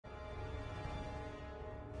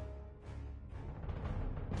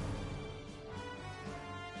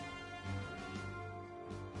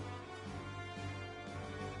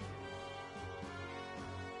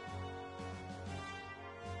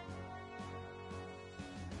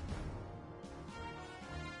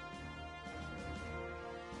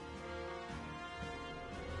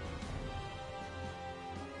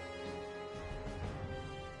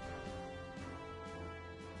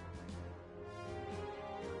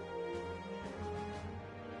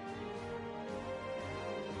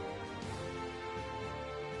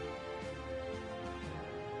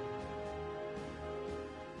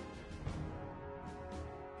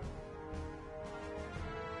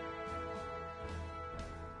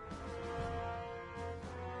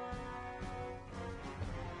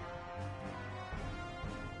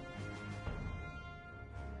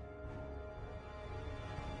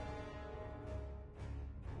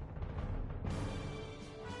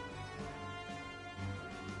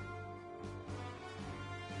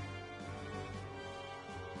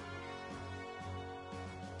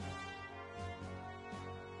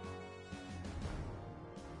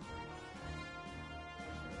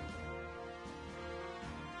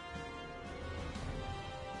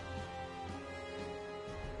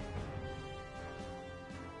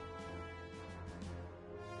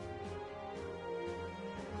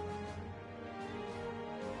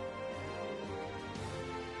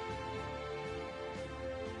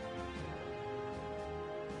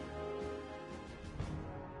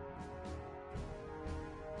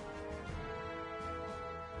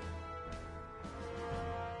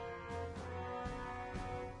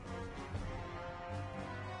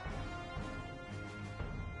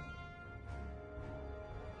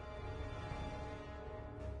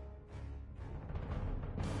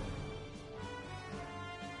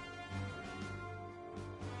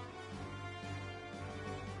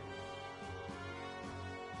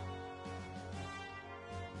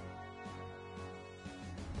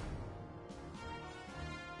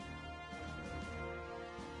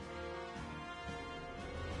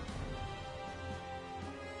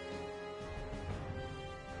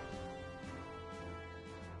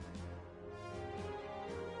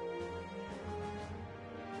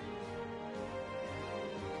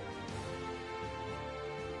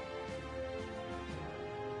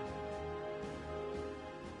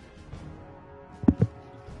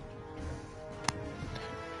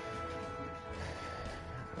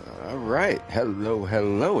Alright,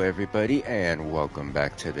 hello everybody, and welcome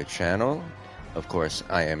back to the channel. Of course,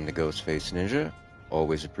 I am the Ghostface Ninja.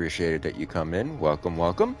 Always appreciated that you come in. Welcome.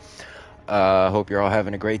 Hope you're all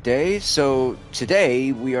having a great day. So,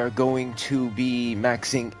 today we are going to be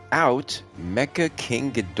maxing out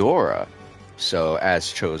Mecha-King Ghidorah. So, as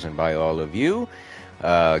chosen by all of you,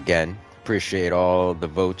 again, appreciate all the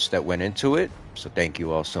votes that went into it. So, thank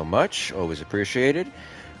you all so much. Always appreciated.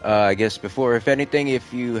 I guess if anything,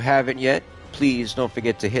 if you haven't yet, please don't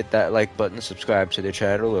forget to hit that like button, subscribe to the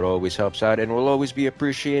channel. It always helps out and will always be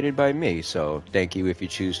appreciated by me. So thank you if you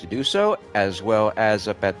choose to do so, as well as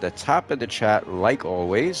up at the top of the chat, like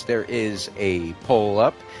always, there is a poll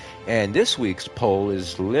up. And this week's poll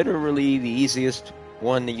is literally the easiest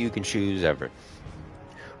one that you can choose ever.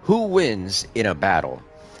 Who wins in a battle?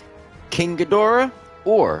 King Ghidorah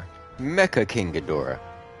or Mecha-King Ghidorah?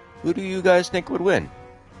 Who do you guys think would win?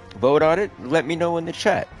 Vote on it. Let me know in the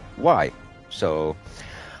chat why. So,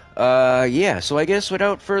 yeah. So I guess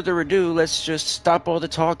without further ado, let's just stop all the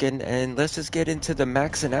talking and let's just get into the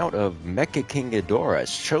maxing out of Mecha-King Ghidorah,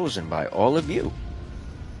 as chosen by all of you.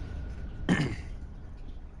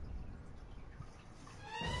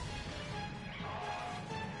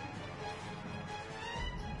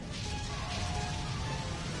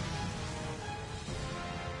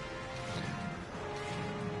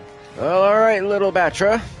 Well, all right, little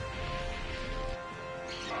Batra.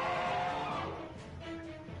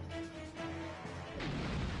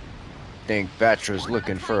 Think Batra's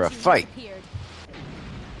looking for a fight.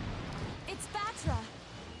 It's Batra.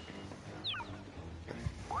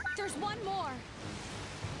 There's one more.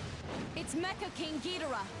 It's Mecha-King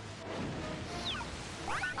Ghidorah.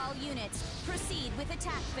 All units, proceed with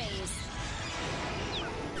attack phase.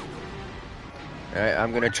 Alright,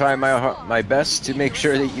 I'm gonna try my best to make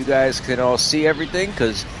sure that you guys can all see everything,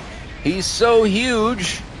 because he's so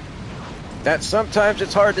huge that sometimes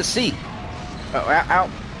it's hard to see. Oh, ow.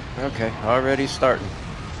 Okay, already starting.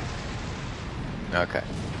 Okay.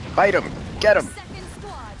 Fight him! Get him!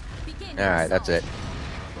 Alright, that's it.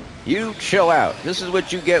 You chill out. This is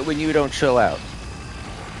what you get when you don't chill out.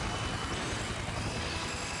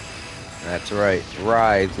 That's right.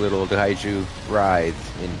 Writhe, little Kaiju.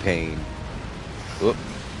 Writhe in pain. Whoop.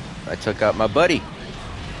 I took out my buddy.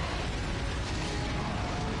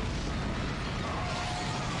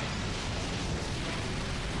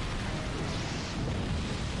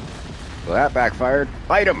 Well, that backfired.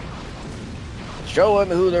 Fight him! Show him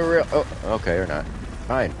who the real... Oh, okay, or not.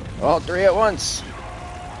 Fine. All three at once.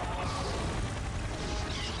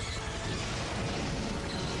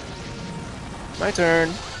 My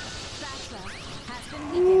turn.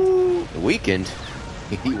 Ooh, weakened?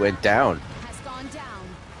 He went down.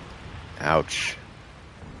 Ouch.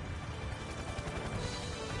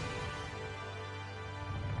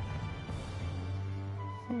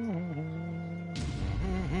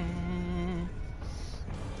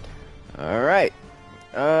 All right.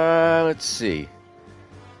 Let's see.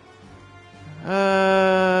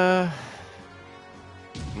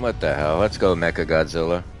 What the hell? Let's go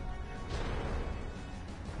Mecha-Godzilla.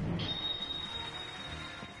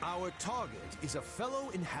 Our target is a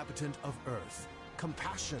fellow inhabitant of Earth.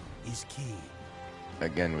 Compassion is key.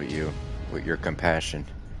 Again with your compassion.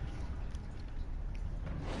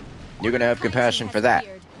 You're gonna have compassion for that.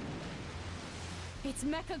 It's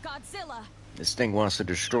Mecha-Godzilla. This thing wants to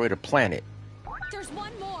destroy the planet. There's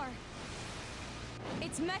one more.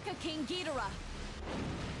 It's Mecha-King Ghidorah.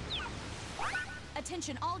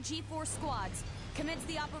 Attention all G4 squads. Commence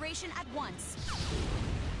the operation at once.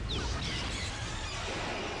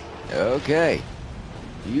 Okay.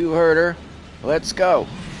 You heard her. Let's go.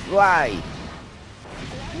 Fly.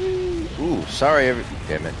 Ooh, sorry.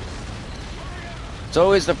 Damn it. It's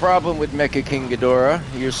always the problem with Mecha-King Ghidorah.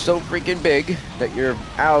 You're so freaking big that your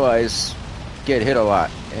allies get hit a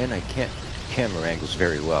lot. And I can't camera angles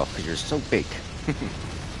very well because you're so big.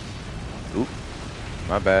 Oop.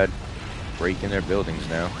 My bad. Breaking their buildings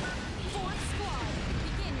now. Fourth squad,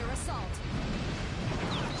 begin your assault.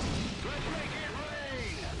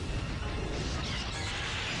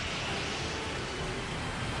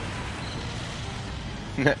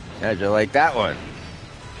 How'd you like that one?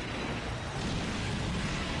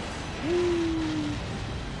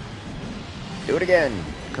 Do it again.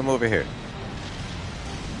 Come over here.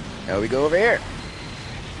 Now we go over here.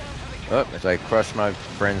 Oh, if I crush my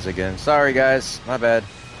friends again. Sorry, guys. My bad.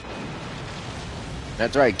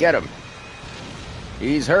 That's right. Get him.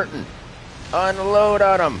 He's hurting. Unload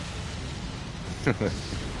on him.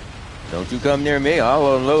 Don't you come near me.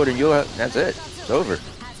 I'll unload and you'll... That's it. It's over.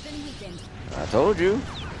 I told you.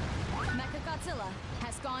 Mecha-Godzilla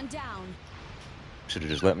has gone down. Should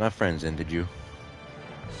have just let my friends in, did you?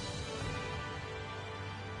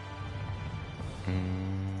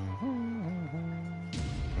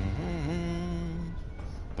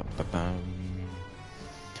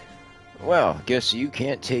 Well, guess you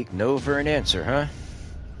can't take no for an answer, huh?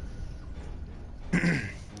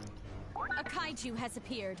 A Kaiju has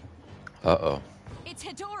appeared. Uh-oh. It's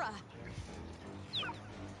Ghidorah.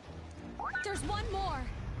 There's one more.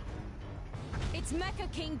 It's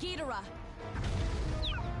Mecha-King Ghidorah.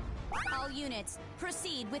 All units,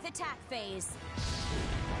 proceed with attack phase.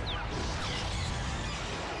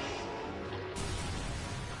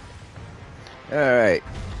 Alright.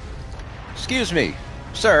 Excuse me,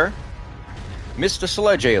 sir. Mr.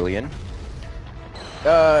 Sludge Alien.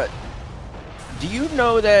 Do you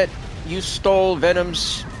know that you stole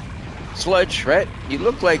Venom's sludge, right? You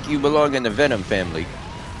look like you belong in the Venom family.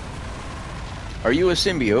 Are you a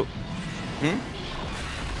symbiote?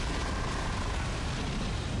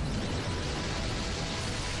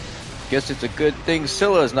 Guess it's a good thing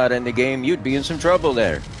Scylla's not in the game. You'd be in some trouble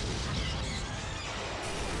there.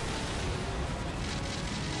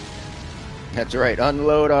 That's right,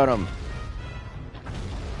 unload on him.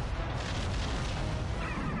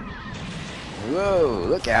 Whoa,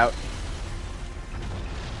 look out.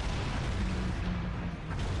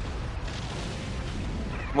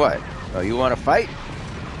 What? Oh, you want to fight?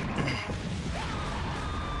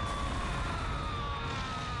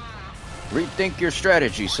 Rethink your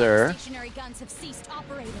strategy, sir. Stationary guns have ceased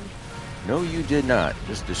operating. No, you did not.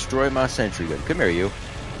 Just destroy my sentry gun. Come here, you.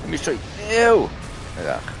 Let me show you. Ew!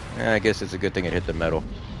 Ugh. I guess it's a good thing it hit the metal.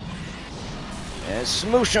 And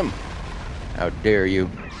smoosh him! How dare you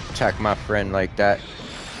attack my friend like that?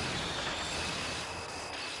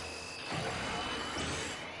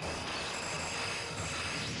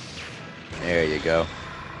 There you go.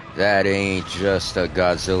 That ain't just a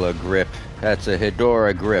Godzilla grip. That's a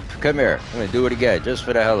Ghidorah grip. Come here. I'm gonna do it again, just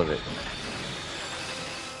for the hell of it.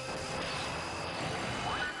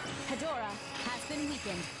 Ghidorah has been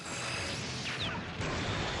weakened.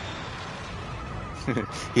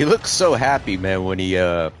 He looks so happy, man, when he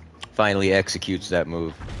finally executes that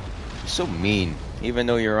move. He's so mean, even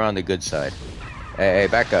though you're on the good side. Hey,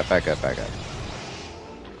 back up, back up, back up.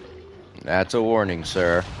 That's a warning,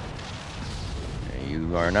 sir.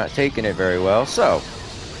 You are not taking it very well, so.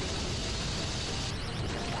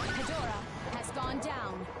 Ghidorah has gone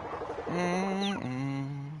down.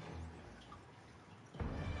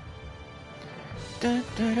 Dun,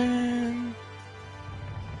 dun, dun.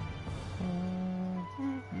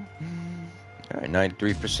 All right,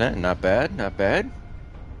 93%, not bad, not bad.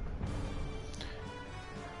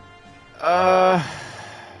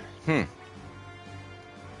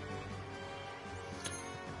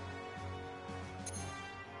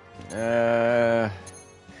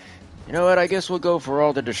 You know what? I guess we'll go for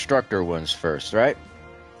all the destructor ones first, right?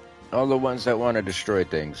 All the ones that want to destroy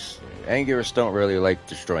things. Anguirus don't really like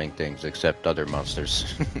destroying things, except other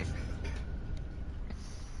monsters.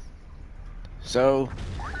 So,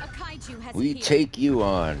 A Kaiju has we appeared. take you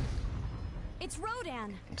on. It's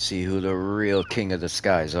Rodan. Let's see who the real king of the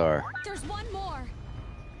skies are. There's one more.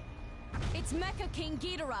 It's Mecha-King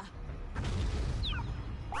Ghidorah.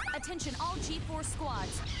 Attention all G4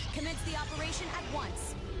 squads. Commence the operation at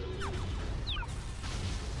once.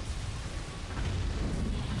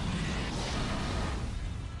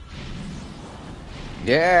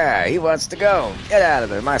 Yeah, he wants to go. Get out of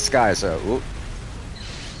there. My sky's up. Oop.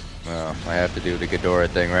 Well, I have to do the Ghidorah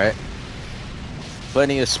thing, right?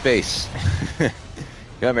 Plenty of space.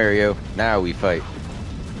 Come here, you. Now we fight.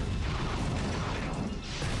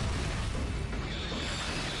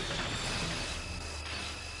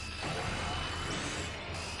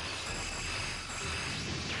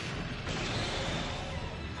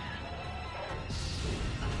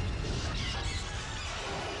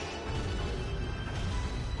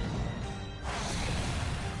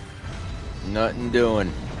 Nothing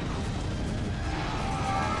doing.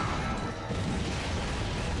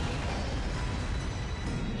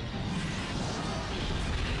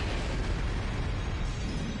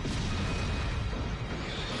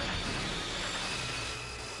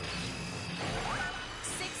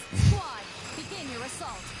 Sixth squad, begin your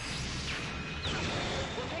assault.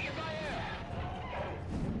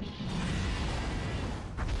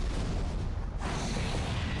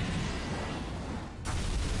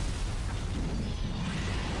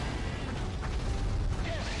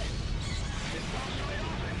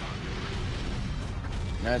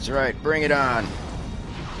 That's right. Bring it on.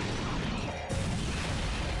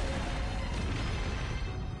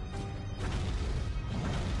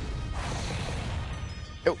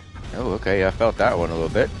 Oh, okay. I felt that one a little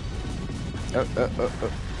bit. Oh.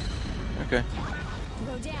 Okay.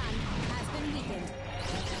 Rodan has been weakened.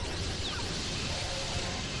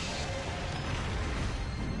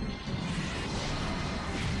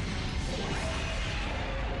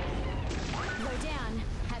 Rodan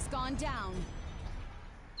has gone down.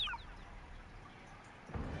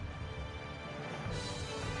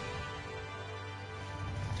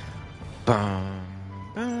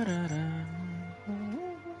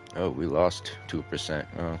 Oh, we lost 2%.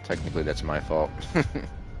 Oh, technically that's my fault.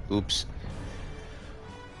 Oops.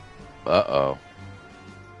 Uh-oh.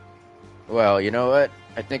 Well, you know what?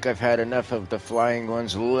 I think I've had enough of the flying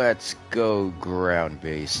ones. Let's go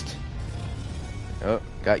ground-based. Oh,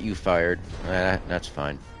 got you fired. That's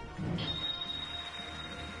fine.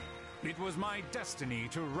 It was my destiny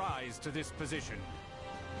to rise to this position.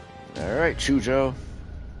 Alright, Chujo.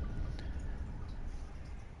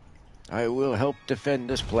 I will help defend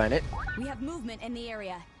this planet. We have movement in the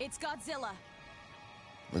area. It's Godzilla.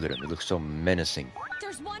 Look at him. He looks so menacing.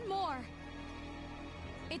 There's one more.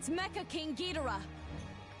 It's Mecha-King Ghidorah.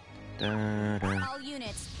 Da-da. All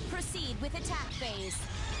units, proceed with attack phase.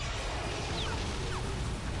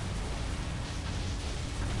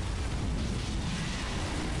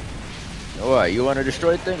 Oh, you want to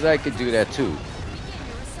destroy things? I could do that too. Begin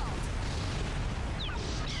your assault.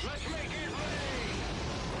 Let's make it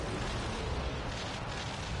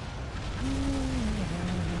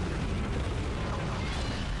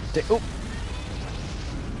Oh.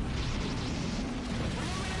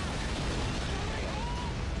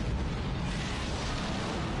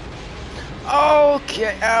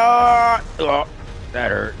 Okay. Oh,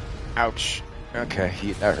 that hurt. Ouch. Okay,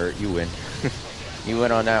 that hurt. You win. You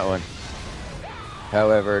win on that one.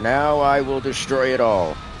 However, now I will destroy it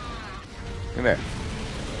all. Come here.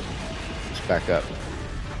 Let's back up.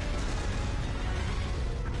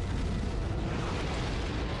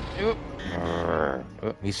 Oop.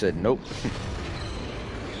 Oh, he said nope.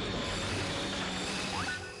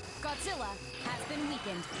 Godzilla has been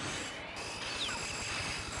weakened.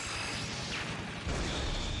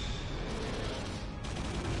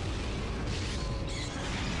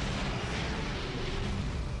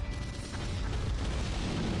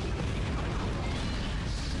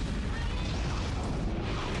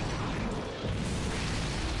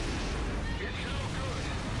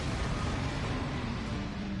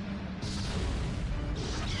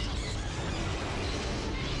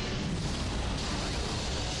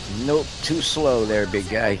 Nope, too slow there, big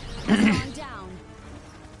guy. Gone down.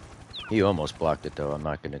 He almost blocked it though. I'm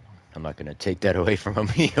not gonna take that away from him.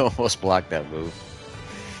 He almost blocked that move.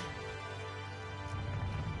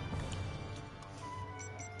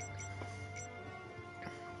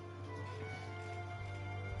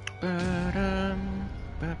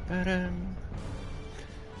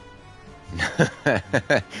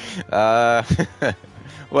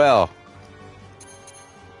 Well,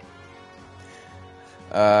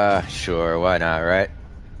 sure, why not, right?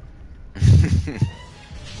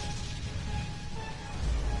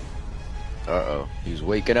 Uh-oh, he's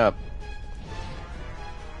waking up.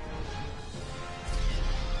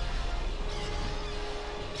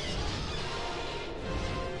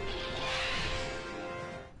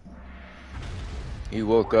 He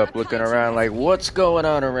woke up looking around like, what's going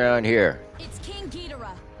on around here? It's King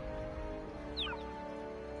Ghidorah.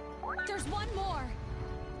 There's one more.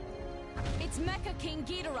 It's Mecha-King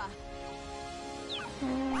Ghidorah.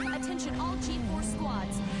 Attention all G4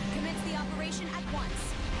 squads. Commence the operation at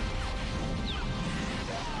once.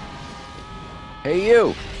 Hey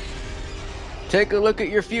you! Take a look at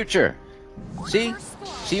your future. See? First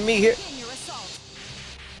squad, See me here? begin your assault.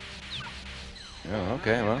 Oh,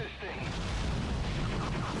 okay, well.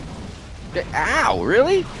 Ow,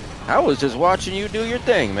 really? I was just watching you do your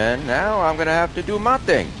thing, man. Now I'm gonna have to do my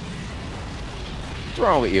thing. What's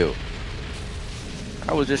wrong with you?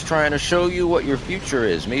 I was just trying to show you what your future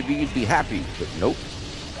is. Maybe you'd be happy, but nope.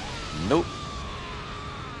 Nope.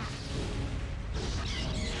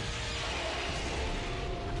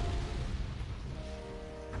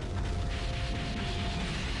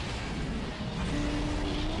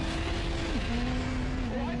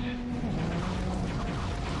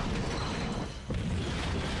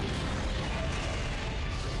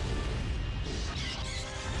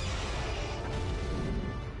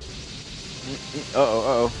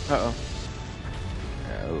 Uh-oh.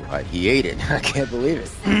 Oh, he ate it. I can't believe it.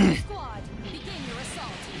 Second squad, begin your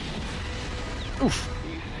assault. Oof.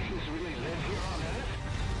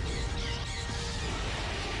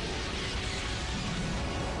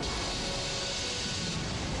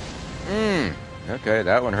 Okay,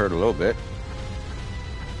 that one hurt a little bit.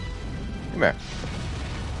 Come here.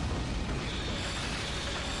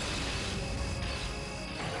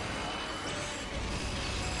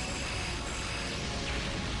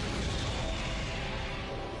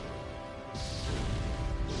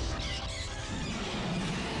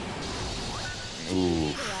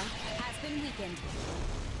 Mecha-King Ghidorah has been weakened.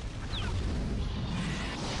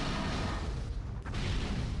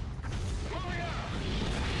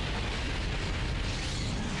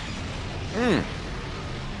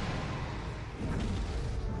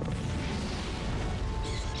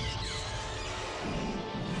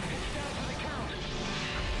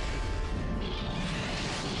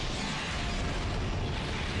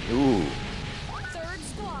 Ooh. Third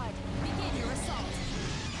squad, begin your assault.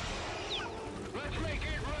 Let's make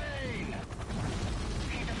it rain!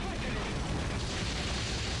 He deflected it!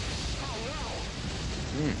 Oh no!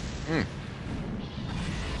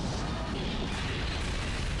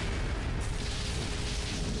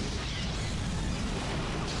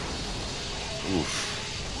 Oof.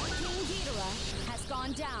 King Ghidorah has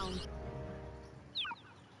gone down.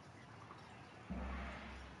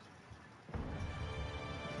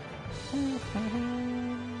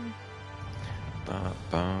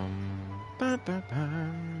 Ba-bum,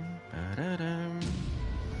 ba-ba-bum, ba-da-dum.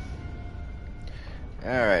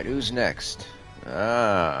 All right, who's next?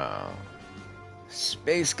 Oh,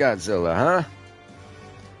 Space Godzilla, huh?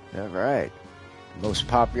 All right, most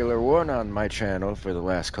popular one on my channel for the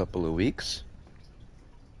last couple of weeks.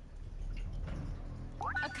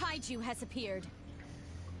 A Kaiju has appeared.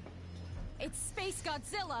 It's Space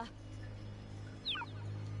Godzilla.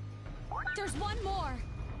 There's one more.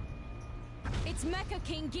 It's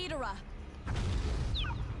Mecha-King Ghidorah.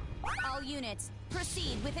 All units,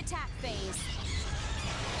 proceed with attack phase.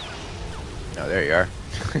 Oh, there you are.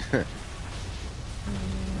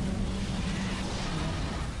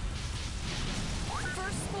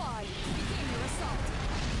 First squad, begin your assault.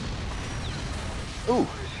 Ooh.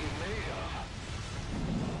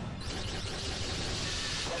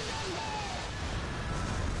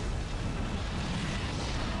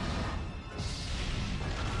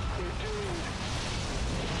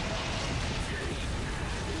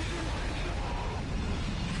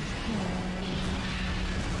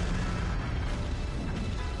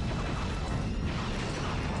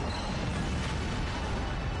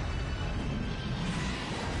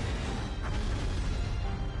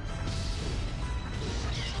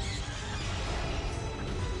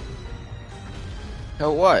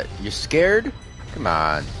 Oh, what? You scared? Come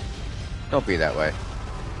on. Don't be that way.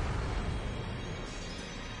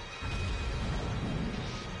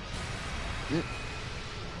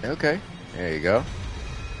 Okay, there you go.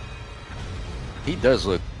 He does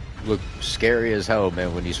look scary as hell,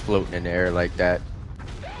 man, when he's floating in the air like that.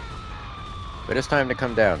 But it's time to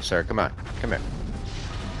come down, sir. Come on. Come here.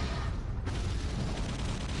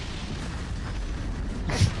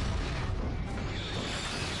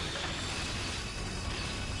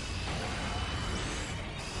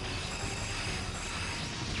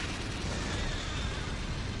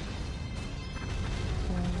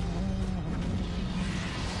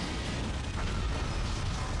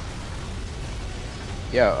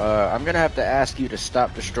 Yeah, I'm gonna have to ask you to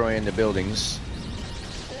stop destroying the buildings.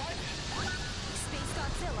 Space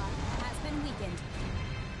Godzilla has been weakened.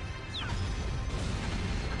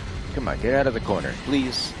 Come on, get out of the corner,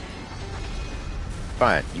 please.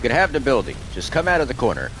 Fine, you can have the building. Just come out of the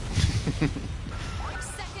corner.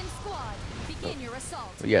 Second squad, begin your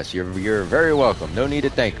assault. Yes, you're very welcome. No need to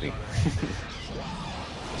thank me.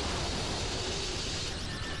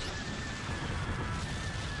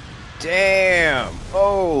 Damn!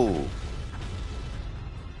 Oh!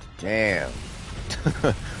 Damn.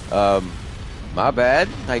 My bad,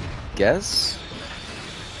 I guess.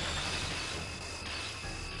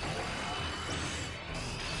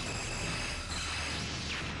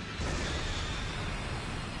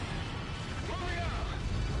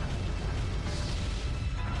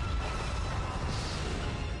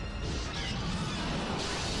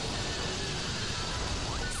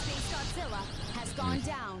 Space Godzilla has gone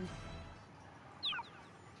down.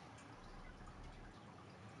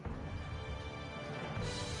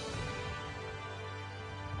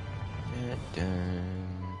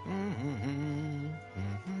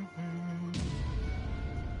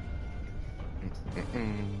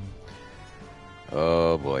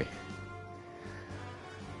 Oh boy.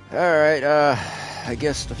 Alright, I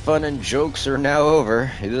guess the fun and jokes are now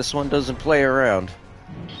over. This one doesn't play around.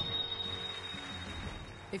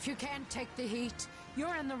 If you can't take the heat,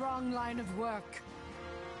 you're in the wrong line of work.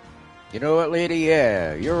 You know what, lady?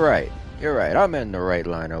 Yeah, you're right. You're right. I'm in the right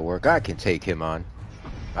line of work. I can take him on.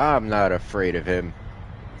 I'm not afraid of him.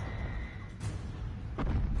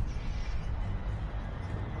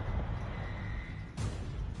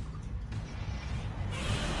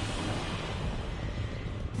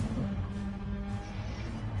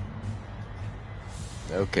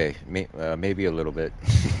 Okay, maybe a little bit.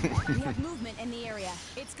 We have movement in the area.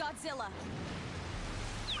 It's Godzilla.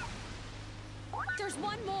 There's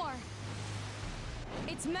one more.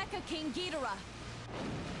 It's Mecha-King Ghidorah.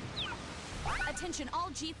 Attention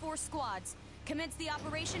all G4 squads. Commence the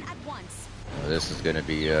operation at once. This is gonna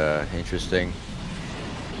be interesting.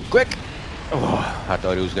 Quick! Oh, I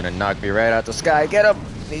thought he was gonna knock me right out the sky. Get him!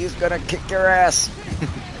 He's gonna kick your ass.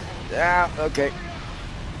 Yeah, okay.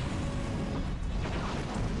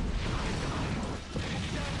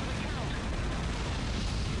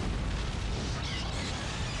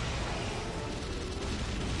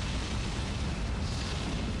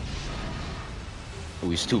 Oh,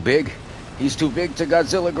 he's too big. He's too big to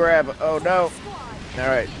Godzilla grab. Oh no.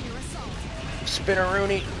 Alright.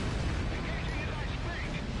 Spinneroonie.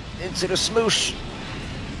 Into the smoosh.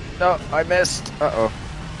 No, I missed. Uh-oh.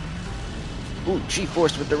 Ooh,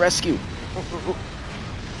 G-Force with the rescue.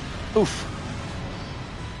 Oof.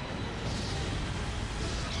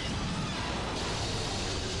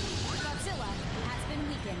 Godzilla has been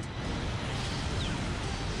weakened.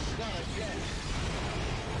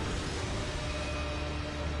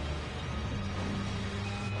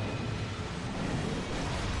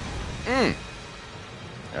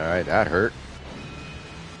 Alright, that hurt.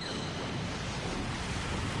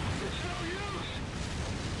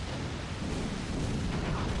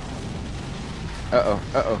 Uh-oh,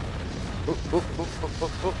 uh-oh. Oop, oop, oop, oop,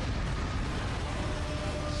 oop, oop.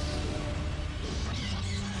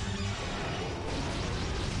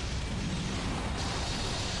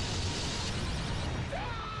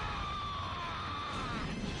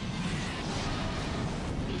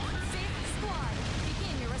 Save squad.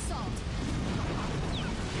 Begin your assault.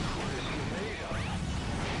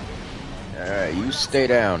 Alright, you stay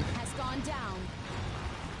down. Has gone down.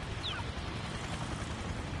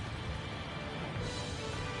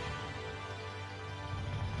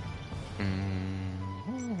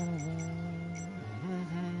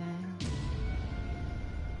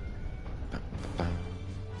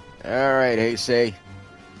 Alright, Heisei.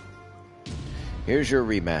 Here's your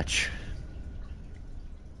rematch.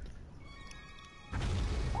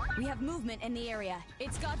 We have movement in the area.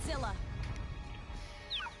 It's Godzilla.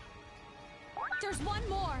 There's one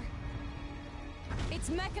more. It's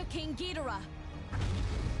Mecha-King Ghidorah.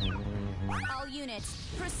 All units,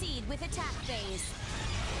 proceed with attack phase.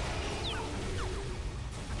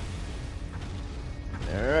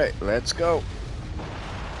 Alright, let's go.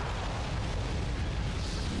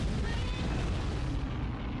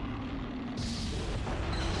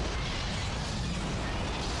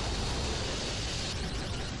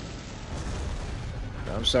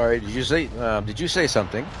 I'm sorry, did you say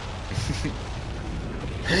something?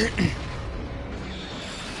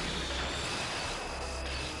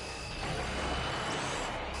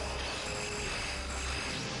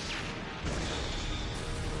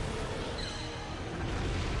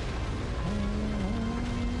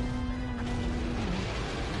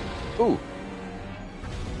 Ooh.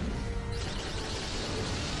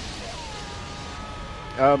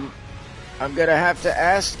 I'm gonna have to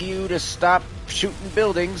ask you to stop shooting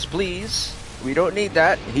buildings, please. We don't need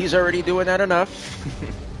that. He's already doing that enough.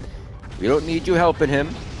 We don't need you helping him.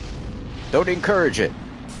 Don't encourage it.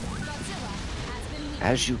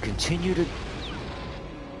 As you continue to...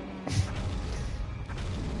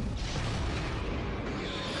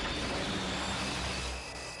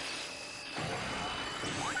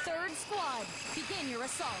 Third squad, begin your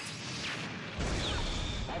assault.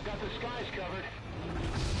 I've got the skies covered.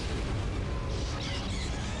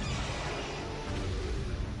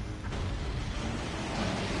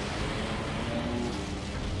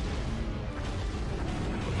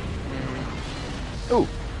 Ooh.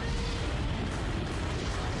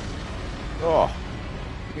 Oh.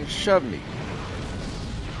 You can shove me.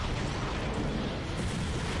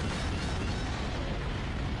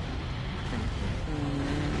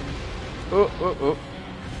 Oh, oh, oh.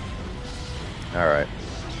 Alright.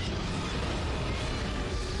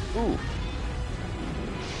 Ooh.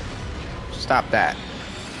 Stop that.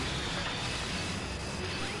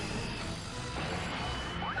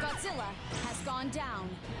 Godzilla has gone down.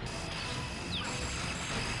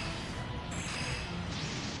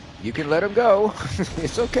 You can let him go.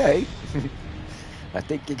 It's okay. I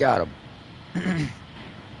think you got him.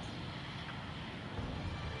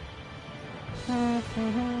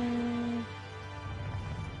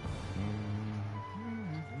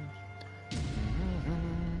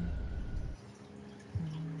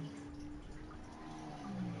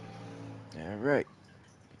 All right.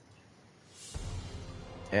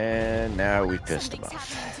 And now we pissed him Something's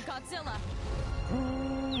off. happening to Godzilla.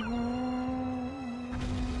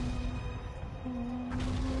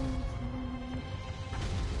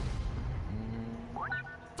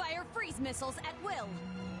 missiles at will.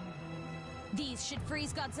 These should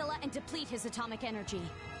freeze Godzilla and deplete his atomic energy.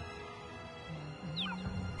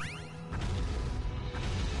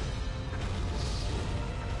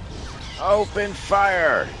 Open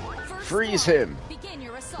fire! First Freeze squad, him! begin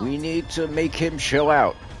your assault. We need to make him chill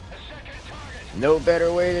out. No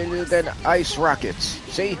better way to do than ice rockets.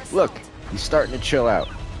 See? Look, he's starting to chill out.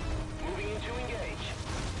 Moving into engage.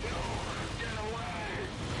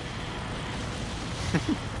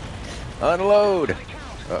 Unload!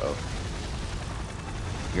 Uh-oh.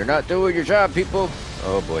 You're not doing your job, people.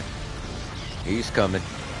 Oh boy. He's coming.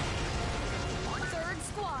 Third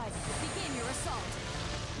squad, begin your assault.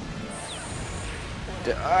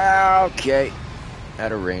 Okay.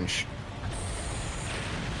 Out of range.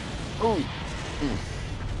 Ooh.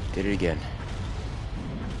 Did it again.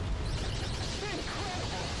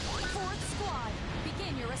 Fourth squad,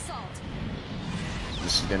 begin your assault.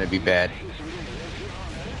 This is gonna be bad.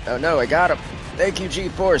 Oh no, I got him. Thank you,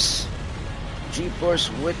 G-Force. G-Force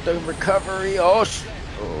with the recovery. Oh,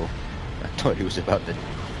 oh. I thought he was about to...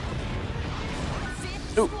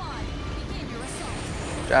 Fifth Ooh. squad, begin your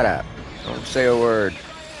assault. Shut up. Don't say a word.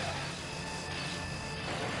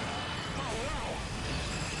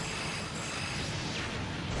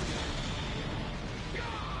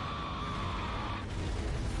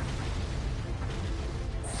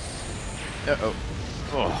 Uh-oh.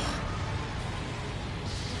 Oh.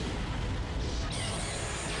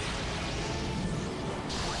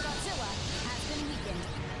 Godzilla has been weakened.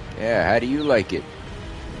 Yeah, how do you like it?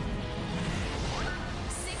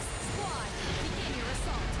 Sixth squad, begin your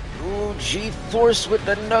assault. Ooh, G-Force with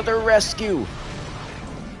another rescue.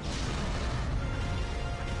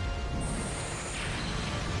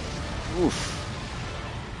 Oof.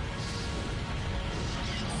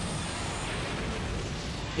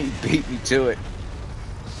 He beat me to it.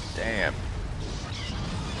 Damn.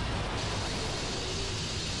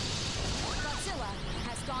 Godzilla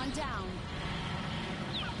has gone down.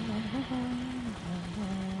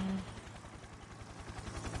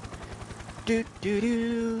 Do do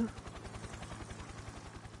do.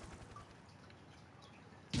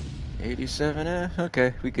 87.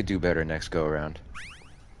 Okay, we could do better next go around.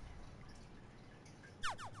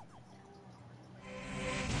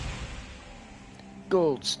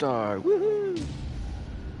 Gold star. Woohoo!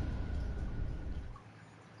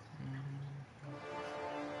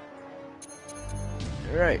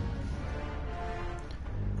 All right.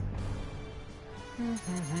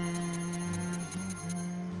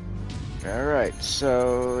 All right,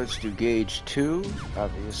 so let's do gauge 2,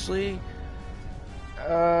 obviously.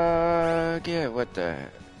 Yeah, what the...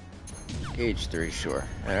 Gauge 3, sure.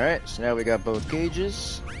 All right, so now we got both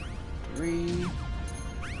gauges. 3,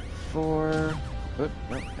 4... Oop,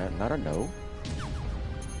 no, not a no.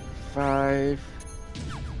 5...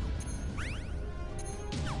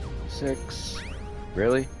 6...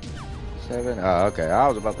 Really? 7? Oh, okay, I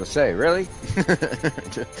was about to say, really?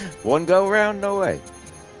 One go round? No way.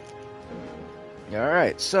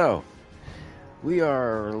 Alright, so we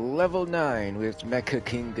are level 9 with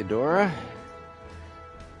Mecha-King Ghidorah.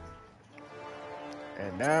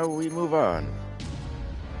 And now we move on.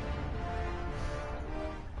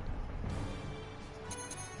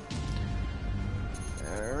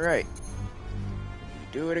 Alright.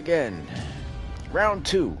 Do it again. Round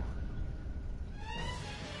 2.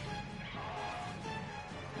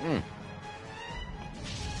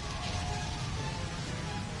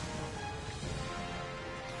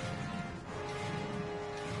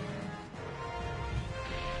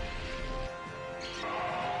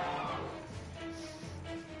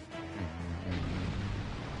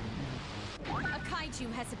 A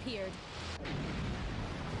Kaiju has appeared.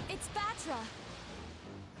 It's Batra.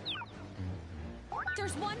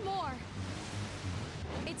 There's one more.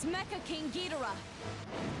 It's Mecha-King Ghidorah.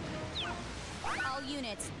 All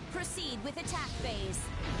units, proceed with attack phase.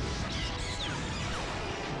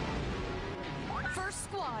 First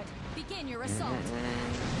squad, begin your assault.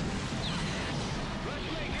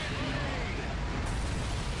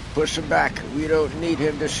 Push him back. We don't need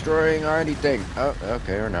him destroying or anything. Oh,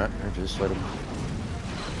 okay, or not. Or just let him...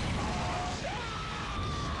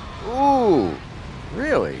 Ooh!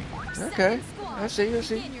 Really? Okay. I see, I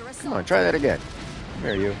see. Come on, try that again.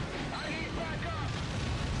 There you.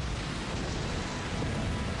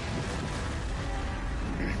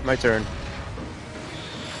 My turn.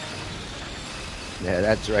 Yeah,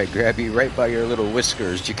 that's right. Grab you right by your little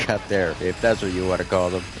whiskers you got there, if that's what you want to call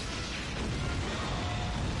them.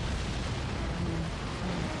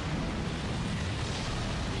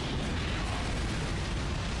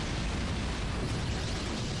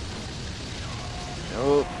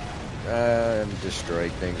 Oh, I'm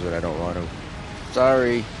destroying things when I don't want to.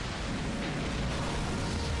 Sorry.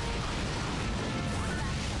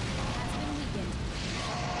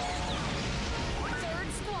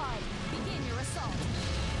 Third squad, begin your assault.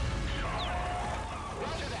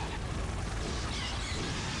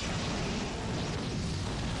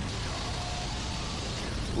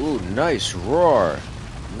 Ooh, nice roar.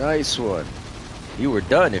 Nice one. You were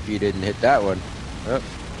done if you didn't hit that one. Oh.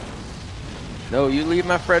 No, you leave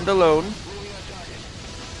my friend alone.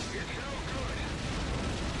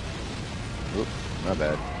 Oop, my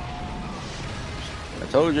bad. I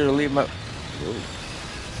told you to leave my... Ooh.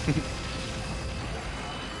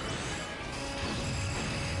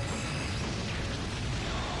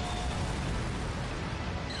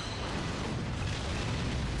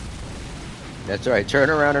 That's right, turn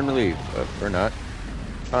around and leave. Or not.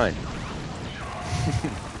 Fine.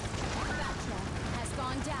 Has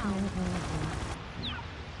gone down.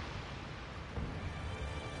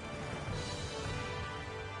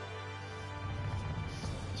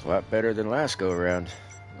 It's a lot better than last go around.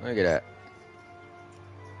 Look at that.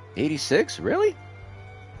 86? Really?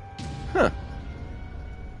 Huh.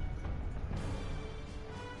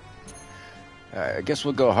 Alright, I guess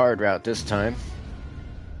we'll go hard route this time.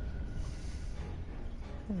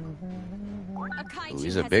 A kaiju Ooh,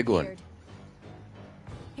 he's a has big one. appeared.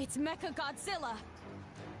 It's Mecha-Godzilla.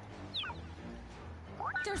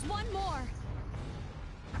 There's one more.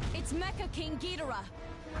 It's Mecha-King Ghidorah.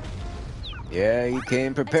 Yeah, he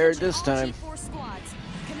came prepared Attention this all time. G4 squads.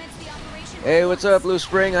 Commence the operation Hey, at what's once. up, Blue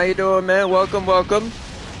Spring? How you doing, man? Welcome, welcome.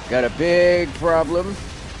 Got a big problem.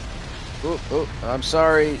 Oh, I'm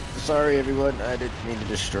sorry. Sorry, everyone. I didn't mean to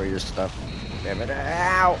destroy your stuff. Damn it.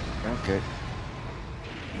 Ow! Okay.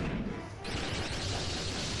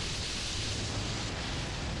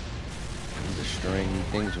 I'm destroying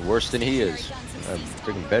things worse than he is. I'm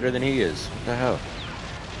freaking better than he is. What the hell?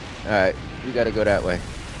 Alright, we gotta go that way.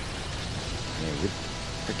 Man, you're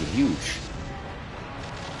freaking huge.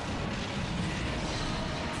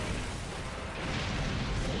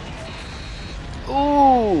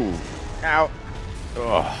 Ooh! Ow!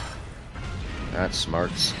 Oh. That's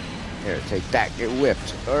smarts. Here, take that. Get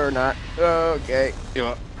whipped. Or not. Okay.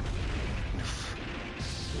 Yeah.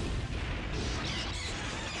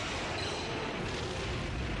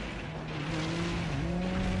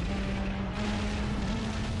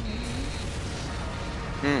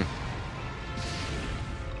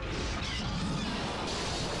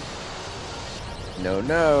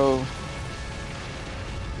 No.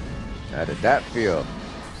 How did that feel?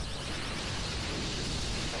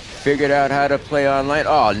 Figured out how to play online?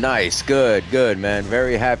 Oh, nice. Good, man.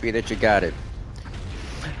 Very happy that you got it.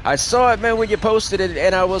 I saw it, man, when you posted it,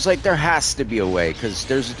 and I was like, there has to be a way, because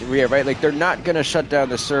there's, yeah, right, like, they're not going to shut down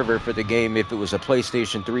the server for the game if it was a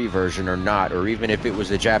PlayStation 3 version or not, or even if it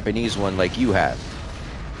was a Japanese one like you have.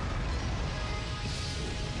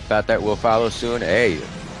 Thought that will follow soon. Hey,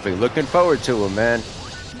 be looking forward to them, man.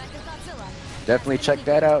 Definitely check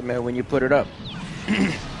that out, man, when you put it up.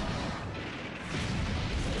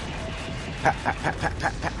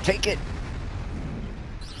 Take it.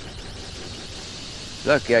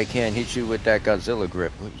 Lucky I can't hit you with that Godzilla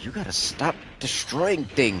grip. You gotta stop destroying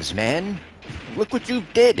things, man. Look what you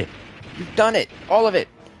did. You've done it. All of it.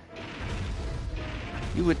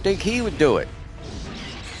 You would think he would do it.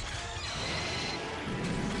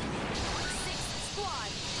 Sixth squad,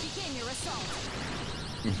 begin your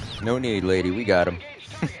assault. No need, lady. We got him.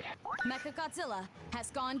 Mecha-Godzilla has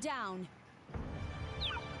gone down.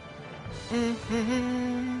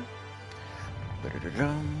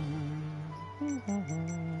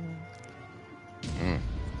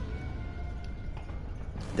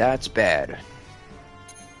 That's bad.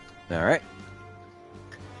 Alright.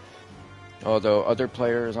 Although other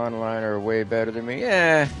players online are way better than me,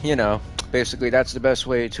 yeah, you know, basically that's the best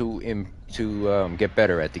way to get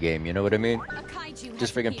better at the game, you know what I mean? A kaiju Just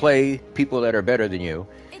has freaking appeared. play people that are better than you,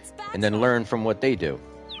 It's bad and then spot. learn from what they do.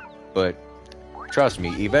 But trust me,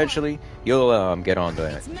 eventually you'll get on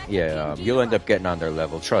the you'll end up getting on their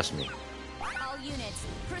level. Trust me. All units,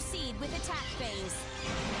 proceed with attack phase.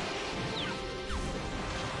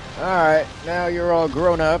 All right, now you're all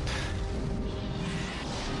grown up.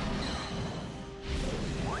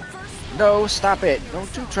 No, stop it!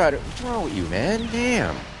 Don't you try to. What's wrong with you, man?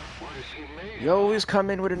 Damn! You always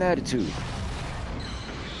come in with an attitude.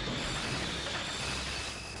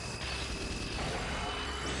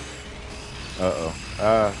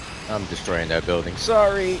 I'm destroying that building.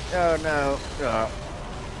 Sorry. Oh no.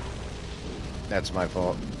 That's my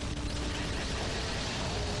fault.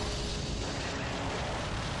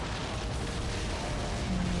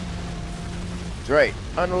 That's right.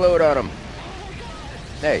 Unload on them.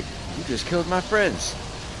 Hey, you just killed my friends.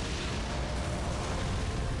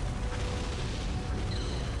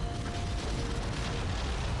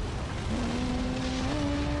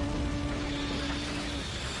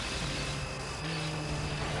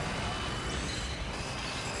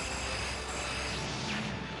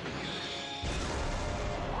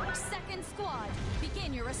 Second squad,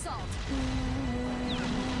 begin your assault.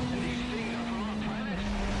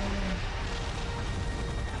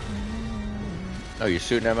 Oh, you're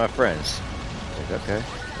shooting at my friends. Okay.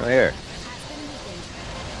 Oh, here.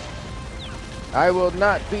 I will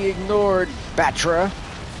not be ignored, Batra.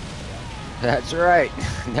 That's right.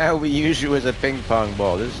 Now we use you as a ping pong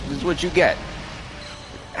ball. This is what you get.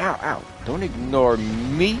 Ow, ow. Don't ignore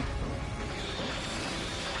me.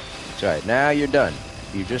 That's right. Now you're done.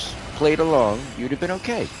 If you just played along, you'd have been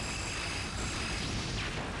okay.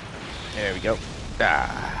 There we go.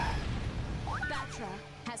 Ah. Batra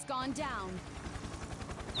has gone down.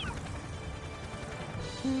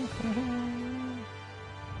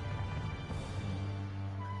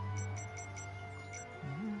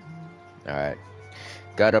 Alright.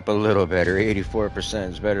 Got up a little better. 84%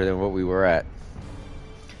 is better than what we were at.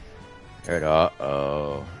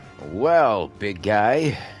 Uh-oh. Well, big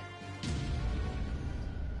guy.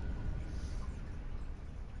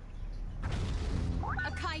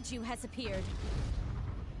 A Kaiju has appeared.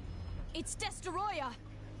 It's Destroyer.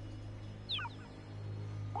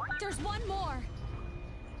 There's one more.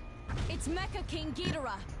 It's Mecha-King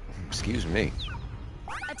Ghidorah. Excuse me.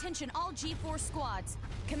 Attention all G4 squads.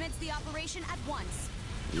 Commence the operation at once.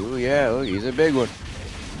 Ooh, yeah, look, he's a big one.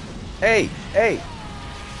 Hey, hey.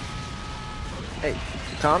 Hey,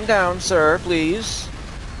 calm down, sir, please.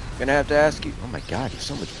 Gonna have to ask you. Oh my god, he's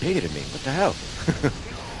so much bigger than me. What the hell?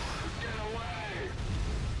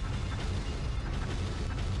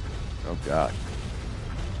 Oh god.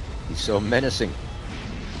 He's so menacing.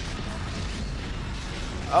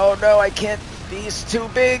 Oh no, I can't. He's too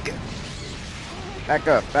big. Back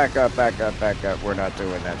up, back up, back up, back up. We're not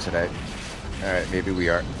doing that today. Alright, maybe we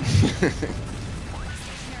are. Stationary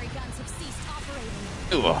guns have ceased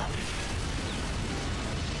operating. Ugh.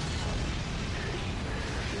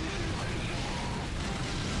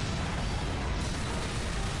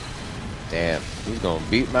 Damn, he's gonna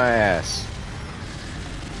beat my ass.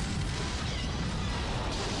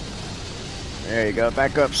 There you go,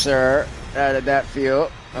 back up, sir. How did that feel?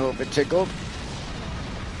 I hope it tickled.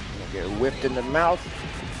 Get whipped in the mouth.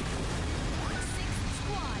 Sixth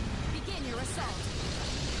squad, begin your assault.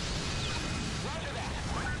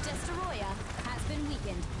 Destroyer has been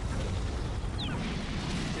weakened.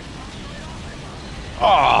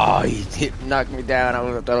 Oh, he knocked me down.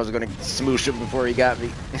 I thought I was gonna smoosh him before he got me.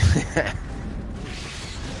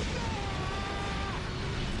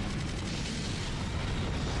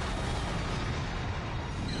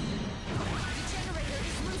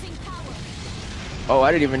 Oh,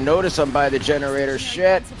 I didn't even notice I'm by the generator.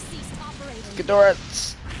 Shit. Ghidorah.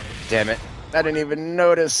 Damn it. I didn't even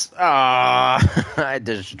notice. Ah, I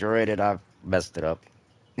destroyed it. I messed it up.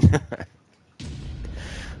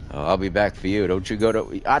 Oh, I'll be back for you. Don't you go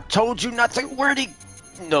to... I told you not to... Where'd he...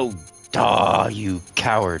 No. Aw, you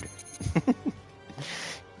coward.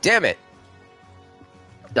 Damn it.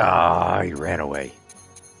 Ah, he ran away.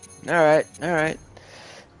 Alright, alright.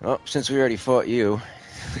 Well, since we already fought you...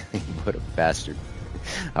 What a bastard.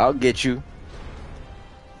 I'll get you.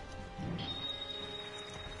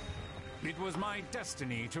 It was my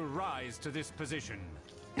destiny to rise to this position.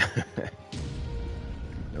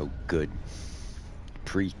 No good.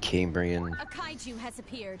 Pre-Cambrian. A Kaiju has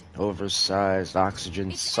appeared. Oversized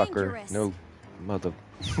oxygen It's sucker. dangerous. No mother.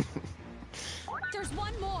 There's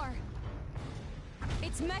one more.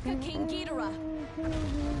 It's Mecha-King Ghidorah.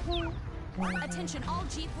 Attention all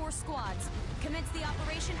G4 squads. Commence the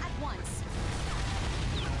operation at once.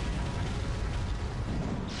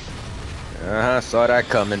 Saw that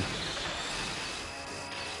coming.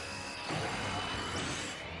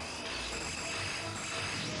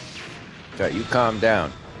 Right, you calm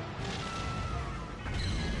down.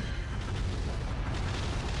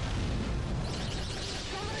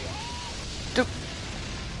 Dude.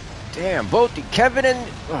 Damn, both the Kevin and...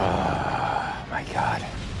 Oh, my God.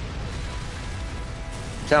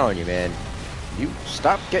 I'm telling you, man. You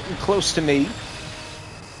stop getting close to me.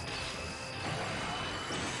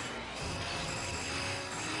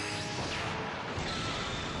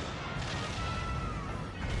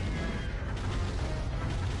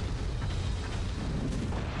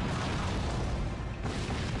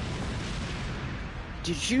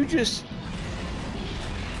 Did you just...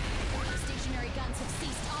 Stationary guns have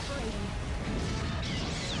ceased operating.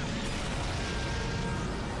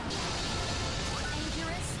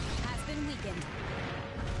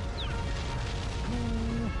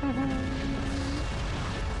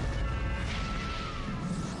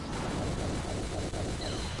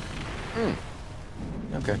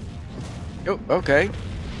 Okay. Oh, okay.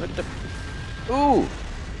 What the? Ooh!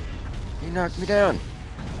 He knocked me down.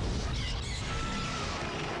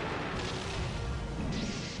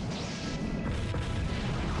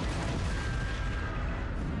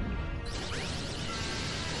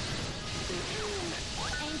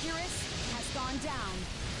 Anchorus has gone down.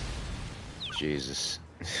 Jesus.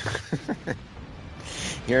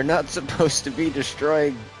 You're not supposed to be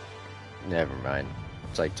destroying. Never mind.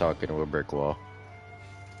 It's like talking to a brick wall.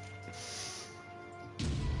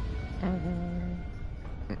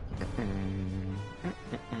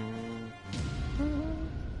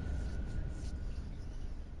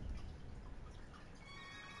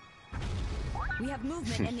 We have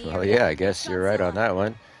movement in the Well, area. yeah, I guess you're right on that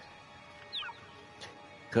one.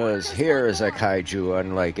 Because here is a kaiju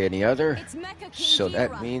unlike any other. It's Mecha-King So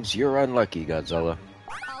that Ghidorah. means you're unlucky, Godzilla.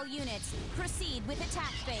 All units, proceed with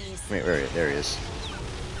attack phase. Wait, where? There he is.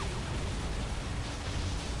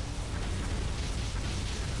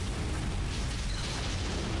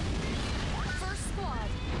 First squad,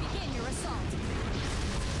 begin your assault.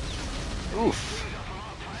 Oof.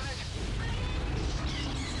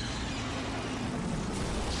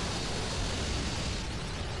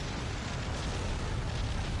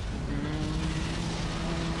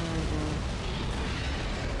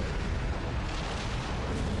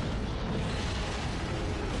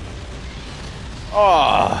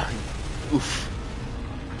 Oh, oof.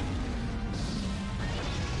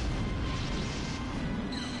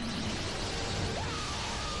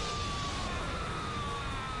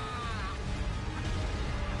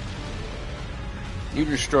 You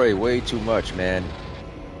destroy way too much, man.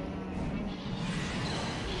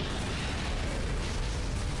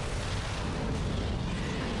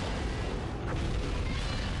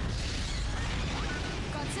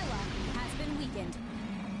 Godzilla has been weakened.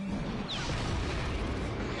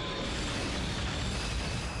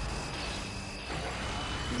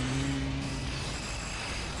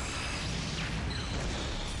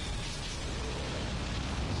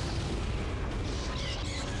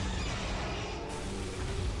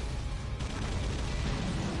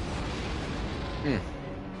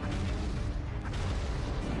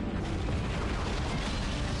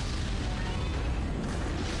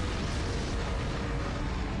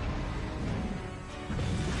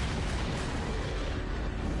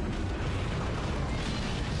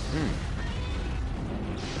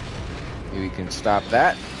 We can stop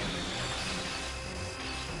that.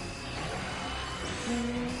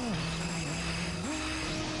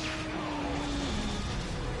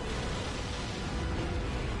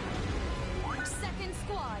 Second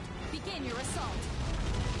squad, begin your assault.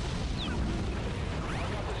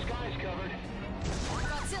 The sky's covered.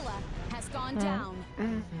 Godzilla has gone down.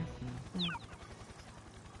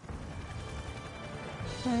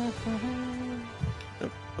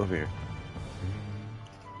 Oh, over here.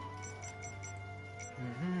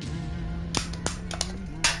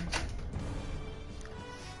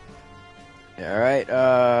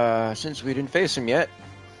 Alright, since we didn't face him yet,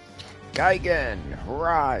 Gigan,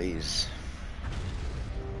 rise.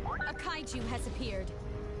 A kaiju has appeared.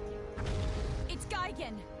 It's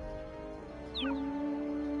Gigan.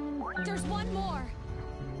 There's one more.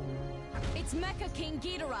 It's Mecha-King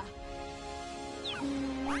Ghidorah.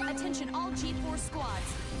 Attention all G4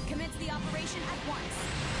 squads. Commence the operation at once.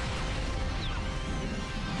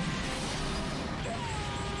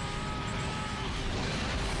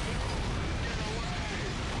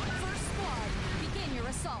 First squad, begin your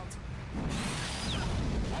assault.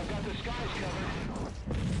 I've got the skies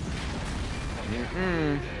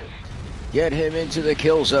covered. Get him into the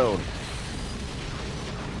kill zone.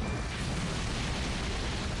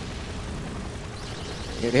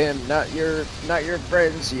 Hit him, not your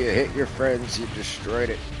friends. You hit your friends, you destroyed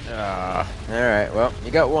it. Alright, well,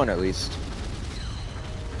 you got one at least.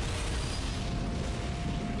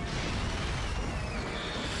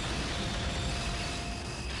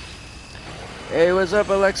 Hey, what's up,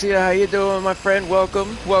 Alexia? How you doing, my friend?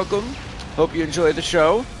 Welcome, welcome. Hope you enjoy the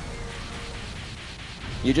show.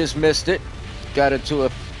 You just missed it. Got into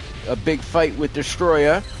a big fight with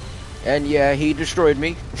Destroyer. And yeah, he destroyed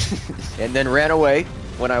me. And then ran away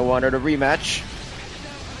when I wanted a rematch.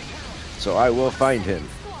 So I will find him.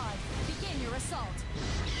 Squad, begin your assault.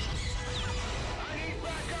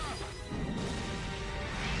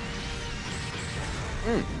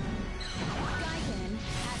 Gigan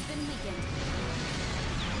has been weakened.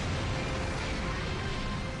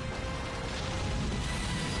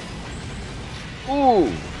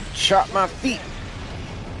 Ooh, chop my feet.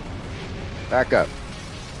 Back up.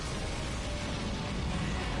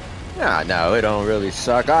 No, it don't really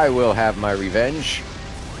suck. I will have my revenge.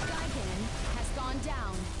 Gigan has gone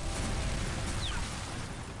down.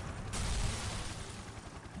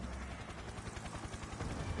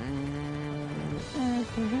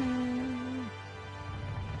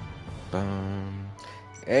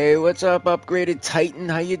 Hey, what's up, Upgraded Titan?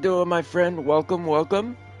 How you doing, my friend? Welcome,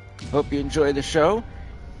 welcome. Hope you enjoy the show.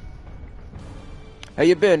 How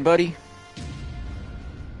you been, buddy?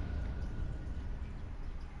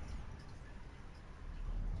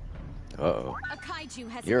 Uh-oh. A kaiju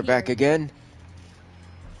has You're back appeared. again?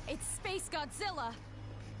 It's Space Godzilla.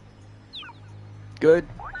 Good.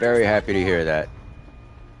 Very happy to hear that.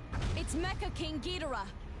 It's Mecha-King Ghidorah.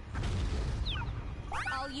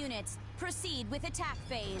 All units, proceed with attack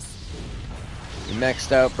phase. You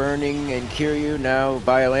maxed out Burning and Kiryu. Now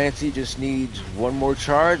Biolancy just needs one more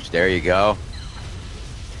charge. There you go.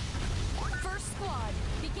 First squad,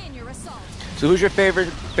 begin your assault. So who's your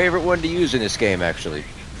favorite one to use in this game, actually?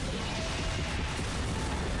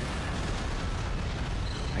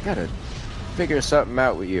 I gotta figure something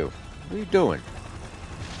out with you. What are you doing?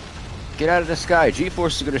 Get out of the sky.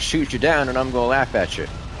 G-Force is gonna shoot you down and I'm gonna laugh at you.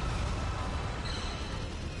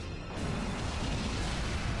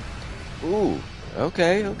 Ooh,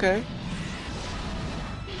 okay, okay.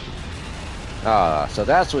 Ah, so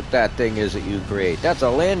that's what that thing is that you create. That's a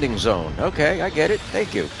landing zone. Okay, I get it.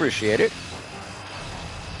 Thank you. Appreciate it.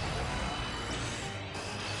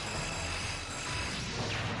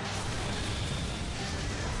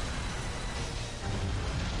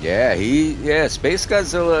 Yeah, Space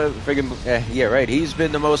Godzilla, friggin', yeah, right. He's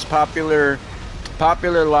been the most popular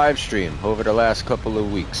live stream over the last couple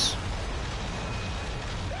of weeks.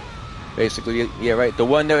 Basically, yeah, right. The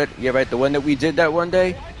one that we did that one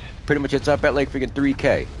day, pretty much it's up at like freaking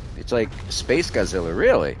 3K. It's like Space Godzilla,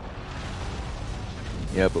 really.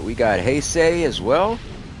 Yeah, but we got Heisei as well.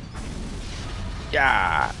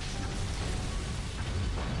 Yeah.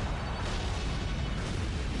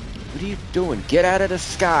 What are you doing? Get out of the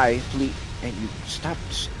sky, please. And you stop.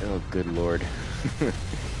 Oh, good lord.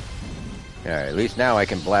 Alright, at least now I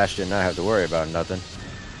can blast you and not have to worry about nothing.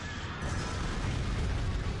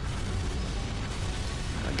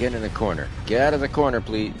 Now get in the corner. Get out of the corner,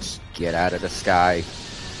 please. Get out of the sky.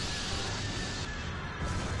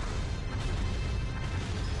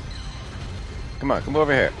 Come on, come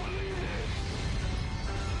over here.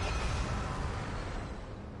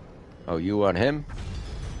 Oh, you want him?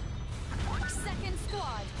 Second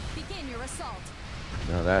squad, begin your assault.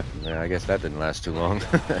 No, I guess that didn't last too long.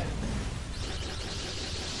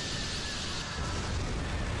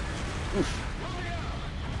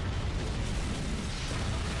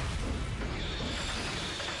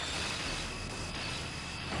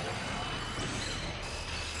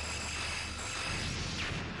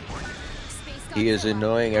 He is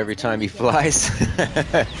annoying every time he flies.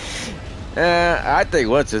 I think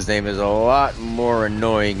what's his name is a lot more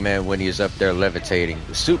annoying, man, when he's up there levitating.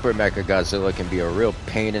 The Super Mecha-Godzilla can be a real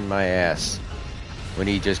pain in my ass when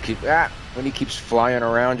he just keeps flying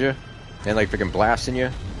around you and like freaking blasting you.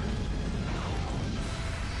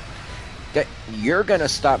 You're gonna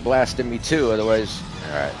stop blasting me too, otherwise.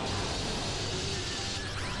 All right.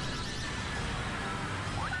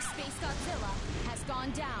 Space Godzilla has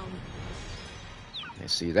gone down. You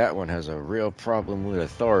see, that one has a real problem with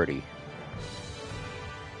authority.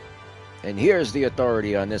 And here's the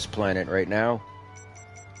authority on this planet right now.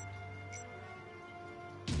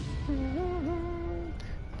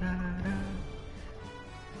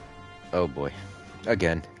 Oh boy.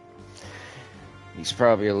 Again. He's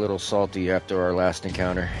probably a little salty after our last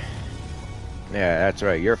encounter. Yeah, that's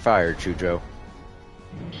right. You're fired, Chujo.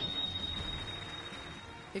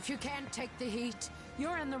 If you can't take the heat,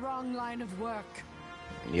 you're in the wrong line of work.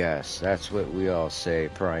 Yes, that's what we all say,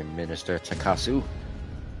 Prime Minister Takasu.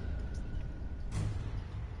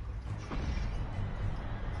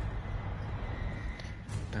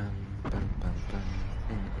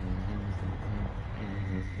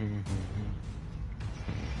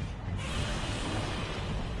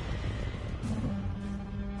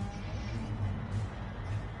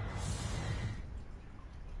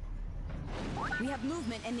 We have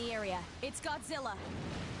movement in the area. It's Godzilla.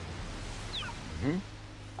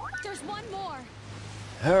 There's one more.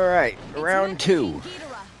 Alright, round two. Mecha-King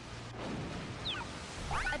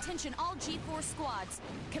Ghidorah. Attention all G4 squads.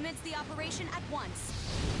 Commence the operation at once.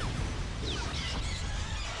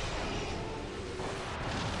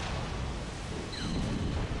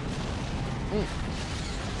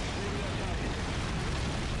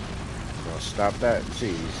 I'll stop that.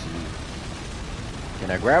 See. Can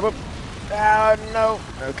I grab him? Ah, no.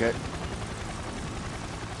 Okay.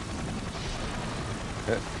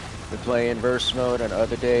 We play in verse mode on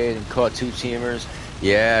other day and caught 2 teamers.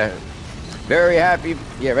 Yeah. Very happy.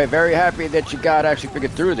 Yeah, right. Very happy that you got actually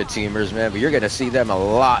figured through the teamers, man. But you're gonna see them a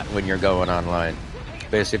lot when you're going online.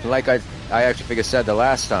 basically. Like I actually think I said the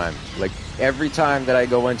last time, like every time that I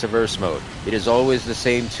go into verse mode, it is always the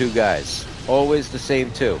same two guys. Always the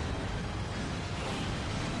same two.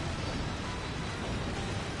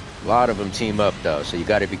 A lot of them team up though, so you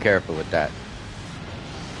got to be careful with that.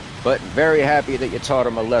 But very happy that you taught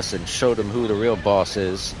him a lesson, showed him who the real boss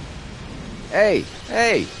is. Hey,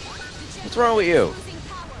 hey, what's wrong with you?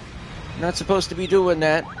 You're not supposed to be doing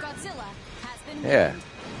that. Godzilla has been Yeah, weakened.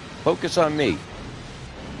 focus on me,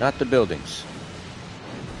 not the buildings.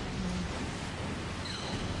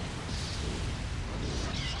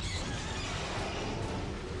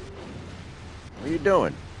 What are you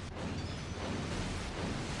doing?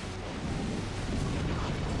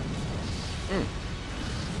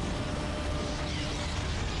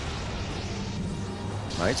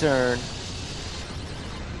 My turn.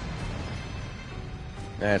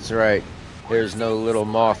 That's right. There's no little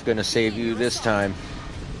moth gonna save you this time.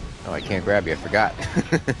 Oh, I can't grab you. I forgot.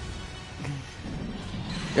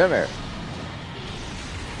 Come here.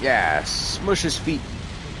 Yeah, smush his feet.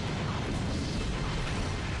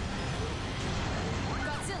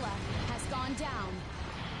 Godzilla has gone down.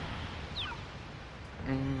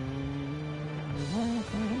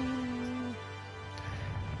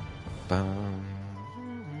 Bum.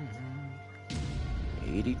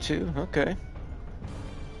 82, okay.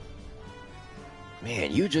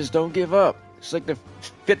 Man, you just don't give up. It's like the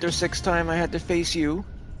 5th or 6th time I had to face you.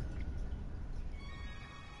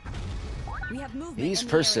 We have movement He's in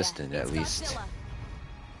the persistent, area. at It's least.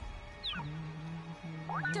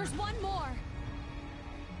 Godzilla. There's one more.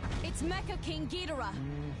 It's Mecha-King Ghidorah.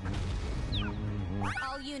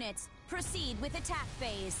 All units, proceed with attack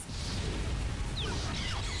phase.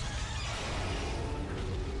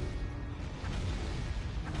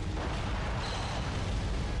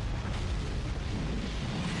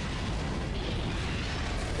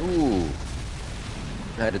 Ooh.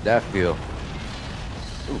 How did that feel?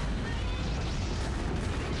 Ooh.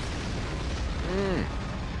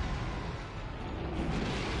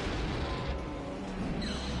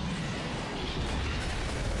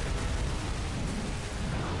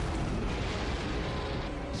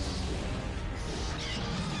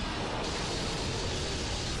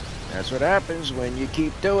 That's what happens when you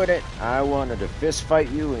keep doing it. I wanted to fist fight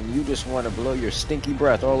you and you just want to blow your stinky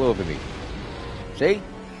breath all over me. See?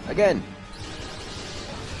 Again.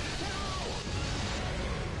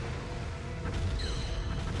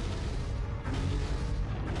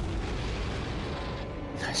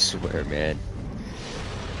 I swear, man.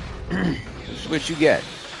 This is what you get.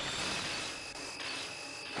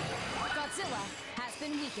 Godzilla has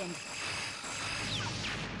been weakened.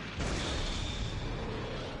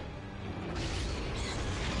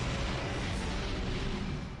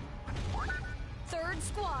 Third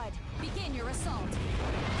squad, begin your assault.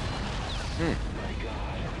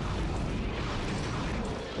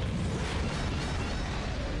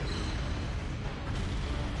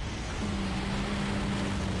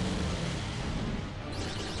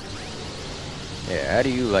 Yeah, how do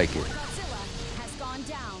you like it? Godzilla has gone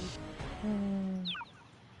down.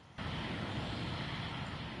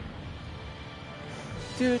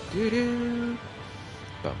 Do do do.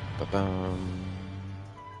 Bum ba bum.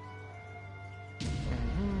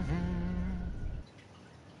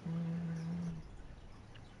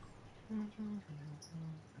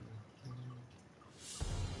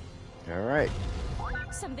 All right.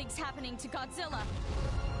 Something's happening to Godzilla.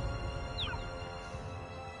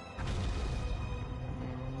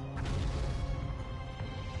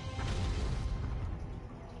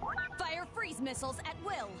 Fire freeze missiles at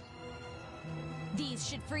will. These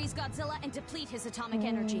should freeze Godzilla and deplete his atomic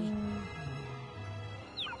energy.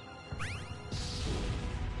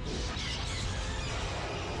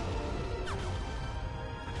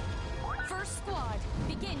 First squad,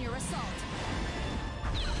 begin your assault.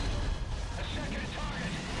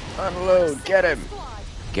 Unload. Get him. Squad,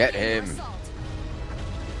 Get begin your him. assault.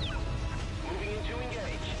 Moving into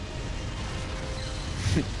engage.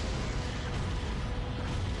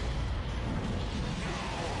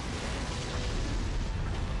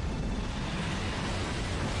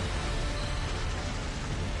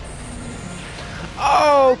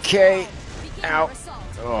 Okay. Begin Ow. your assault.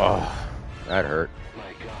 Oh, that hurt.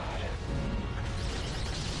 My God.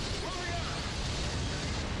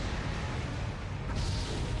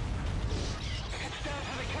 It's down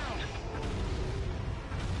to the count.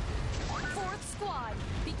 Fourth squad,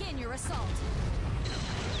 begin your assault.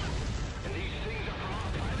 And these things are from our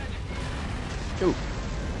planet? Ooh.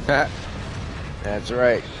 That's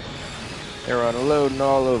right. They're unloading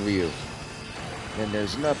all over you. And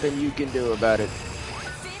there's nothing you can do about it.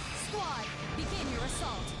 Fifth squad, begin your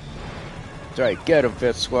assault. That's right, get him,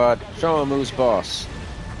 5th Squad. Show him who's boss.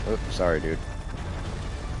 Oops, sorry, dude.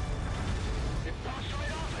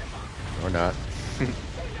 Or not.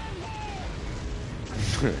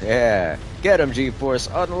 Yeah, get him, G-Force,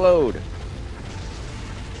 unload.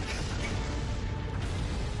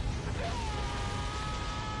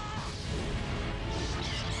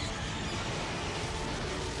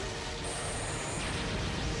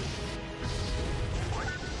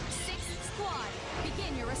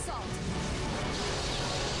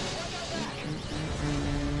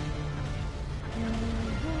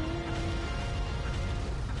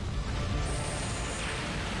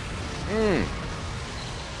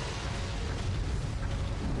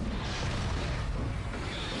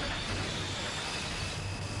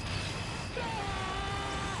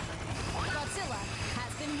 Godzilla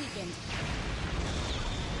has been weakened.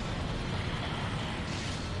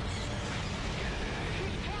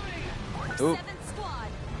 Oop. 7th Squad,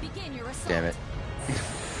 begin your assault. Damn it.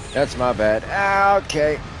 That's my bad. Ah,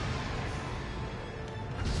 okay.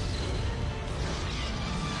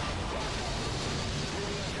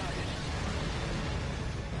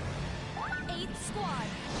 Eighth Squad,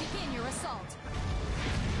 begin your assault.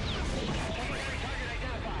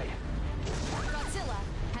 Godzilla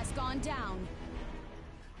has gone down.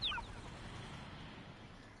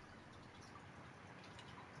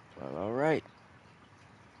 Well, all right.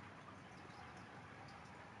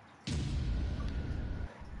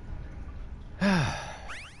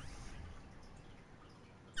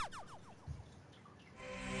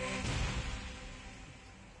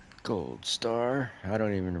 Gold star. I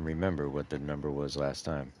don't even remember what the number was last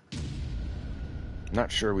time.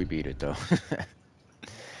 Not sure we beat it though.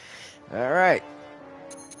 All right.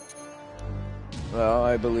 Well,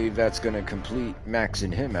 I believe that's going to complete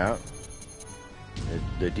maxing him out.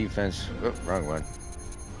 The defense... Oh, wrong one.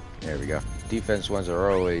 There we go. Defense ones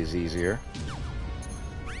are always easier.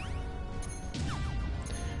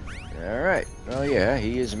 Alright. Well, yeah,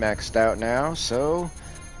 he is maxed out now, so...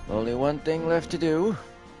 Only one thing left to do.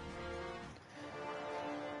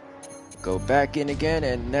 Go back in again,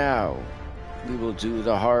 and now... We will do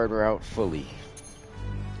the hard route fully.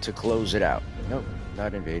 To close it out. Nope,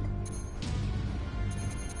 not invade.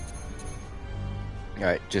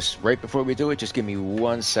 Alright, just right before we do it, just give me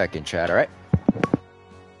 1 second, chat, alright?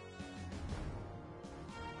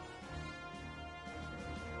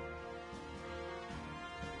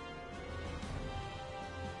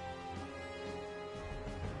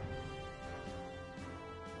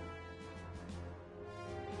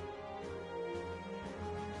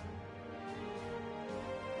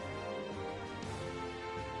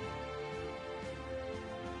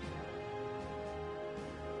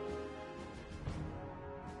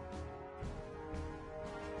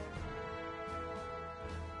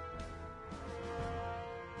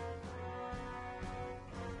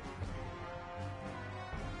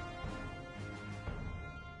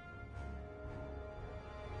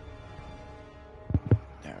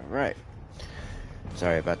 Alright.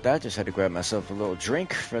 Sorry about that, just had to grab myself a little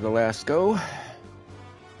drink for the last go.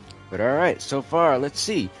 But alright, so far, let's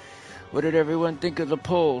see. What did everyone think of the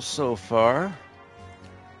polls so far?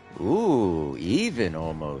 Ooh, even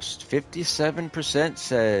almost. 57%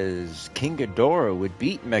 says King Ghidorah would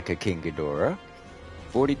beat Mecha-King Ghidorah.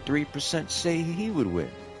 43% say he would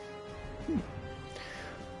win.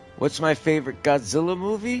 What's my favorite Godzilla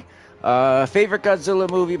movie? Favorite Godzilla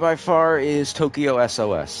movie by far is Tokyo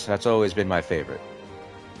SOS. That's always been my favorite.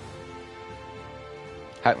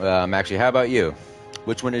 Actually, how about you?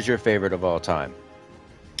 Which one is your favorite of all time?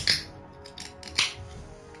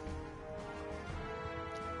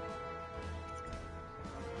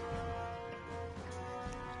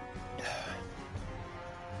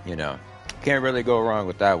 You know, can't really go wrong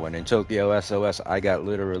with that one. In Tokyo SOS, I got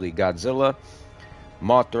literally Godzilla,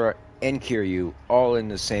 Mothra, and Kiryu all in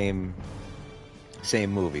the same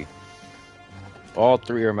movie. All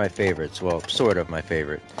three are my favorites. Well, sort of my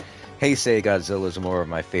favorite. Heisei Godzilla is more of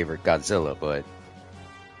my favorite Godzilla, but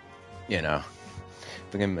you know,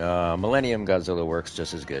 Millennium Godzilla works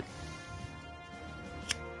just as good.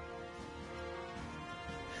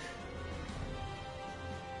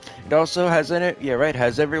 It also has in it, yeah, right.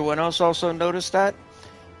 Has everyone else also noticed that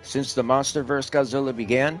since the MonsterVerse Godzilla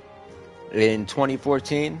began in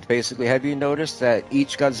 2014? Basically, have you noticed that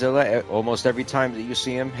each Godzilla, almost every time that you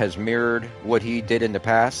see him, has mirrored what he did in the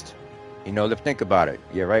past? You know, think about it.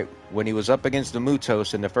 Yeah, right. When he was up against the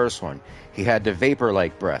Mutos in the first one, he had the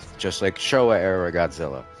vapor-like breath, just like Showa era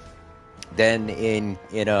Godzilla. Then in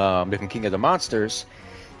the King of the Monsters,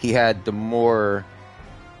 he had the more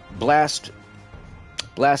blast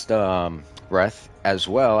breath, as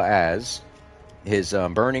well as his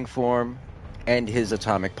burning form, and his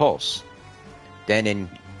atomic pulse. Then in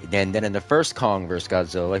the first Kong vs.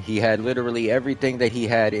 Godzilla, he had literally everything that he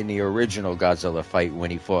had in the original Godzilla fight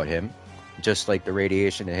when he fought him, just like the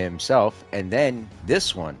radiation to himself. And then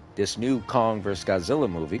this new Kong vs. Godzilla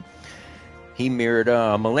movie, he mirrored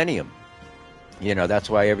Millennium. You know, that's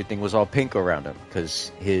why everything was all pink around him,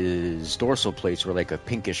 because his dorsal plates were like a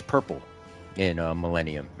pinkish purple in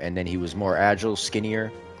Millennium. And then he was more agile,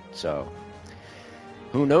 skinnier. So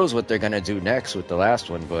who knows what they're going to do next with the last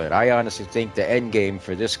one, but I honestly think the end game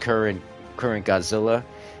for this current Godzilla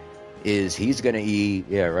is he's going to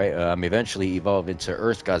eventually evolve into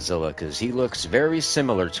Earth Godzilla, because he looks very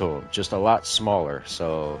similar to him, just a lot smaller.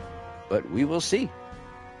 So, but we will see.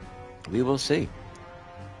 We will see.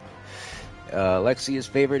 Lexia's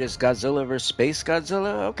favorite is Godzilla vs. Space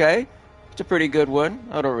Godzilla. Okay, it's a pretty good one.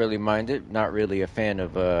 I don't really mind it. Not really a fan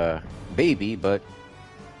of Baby, but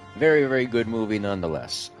very, very good movie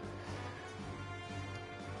nonetheless.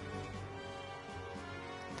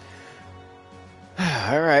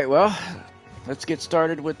 Alright, well, let's get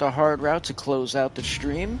started with the hard route to close out the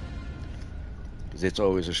stream, because it's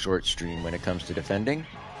always a short stream when it comes to defending.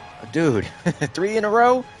 Dude, 3 in a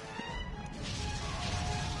row?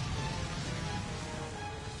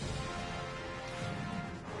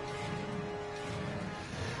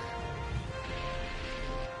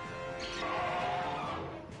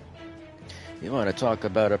 You want to talk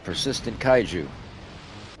about a persistent kaiju?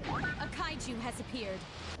 A kaiju has appeared.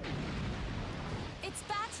 It's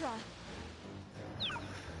Batra.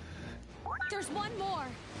 There's one more.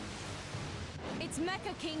 It's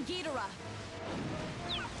Mecha-King Ghidorah.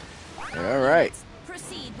 All right. Let's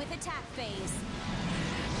proceed with attack phase.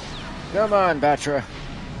 Come on, Batra.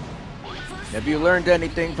 Have you learned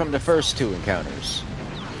anything from the first 2 encounters?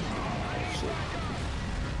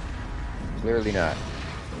 Clearly not.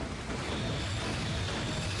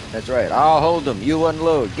 That's right. I'll hold him. You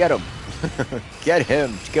unload. Get him. Get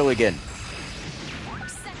him, Gilligan.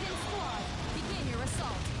 Second squad, begin your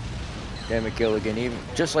assault. Damn it, Gilligan. Even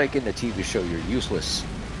just like in the TV show, you're useless.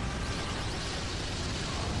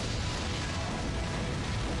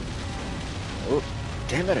 Oh,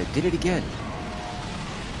 damn it! I did it again.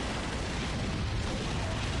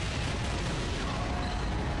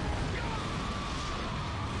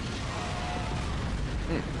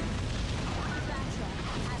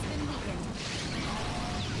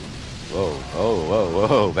 Whoa, whoa, whoa,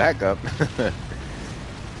 whoa, back up.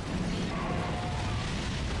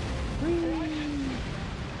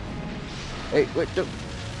 Hey, wait,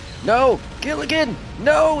 no, Gilligan,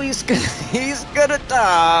 no, he's gonna,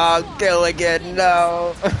 oh, Gilligan,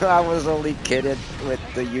 no. I was only kidding with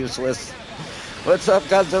the useless. What's up,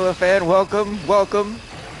 Godzilla fan? Welcome, welcome.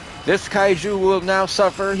 This kaiju will now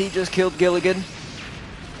suffer. He just killed Gilligan.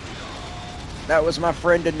 That was my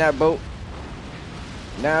friend in that boat.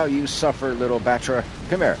 Now you suffer, little Batra.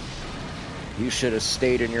 Come here. You should have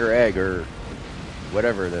stayed in your egg, or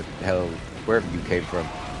whatever the hell, wherever you came from.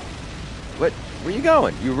 What? Where you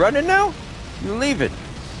going? You running now? You leaving?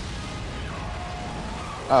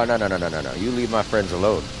 Oh, no. You leave my friends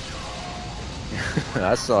alone.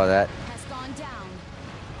 I saw that. Has gone down.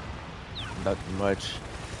 Nothing much.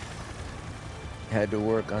 Had to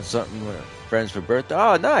work on something with friends for birthday.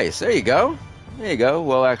 Oh, nice. There you go. There you go.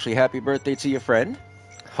 Well, actually, happy birthday to your friend.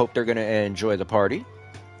 Hope they're going to enjoy the party.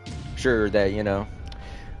 Sure that, you know,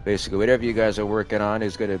 basically whatever you guys are working on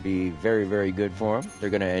is going to be very, very good for them. They're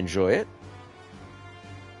going to enjoy it.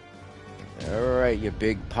 Alright, you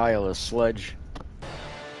big pile of sludge.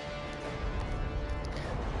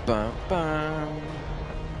 Bum, bum.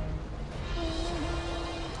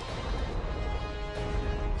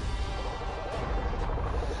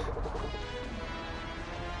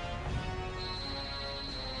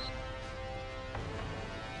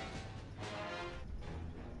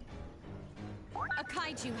 A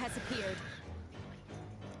kaiju has appeared.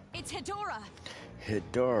 It's Ghidorah.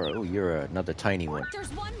 Ghidorah. Oh, you're another tiny one.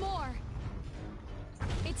 There's one more.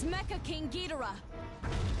 It's Mecha-King Ghidorah.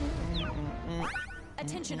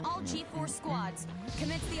 Attention all G4 squads.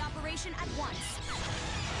 Commence the operation at once.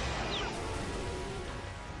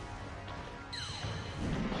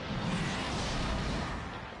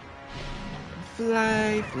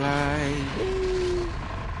 Fly, fly.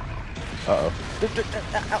 Uh-oh.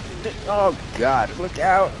 Oh, God. Look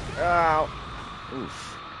out. Oh.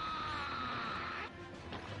 Oof.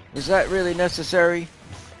 Is that really necessary?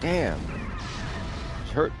 Damn.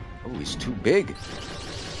 He's hurt. Oh, he's too big.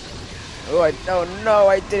 Oh, no,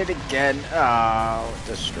 I did it again. Oh,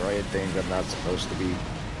 destroying things I'm not supposed to be.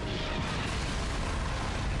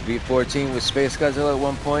 Beat 14 with Space Godzilla at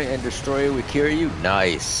one point and destroy it with Kiryu.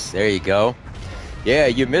 Nice. There you go. Yeah,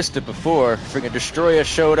 you missed it before. Freaking Destroyer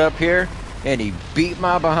showed up here, and he beat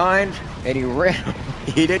my behind, and he ran.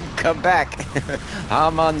 He didn't come back.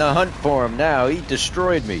 I'm on the hunt for him now. He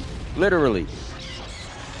destroyed me, literally.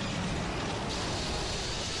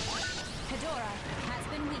 Ghidorah has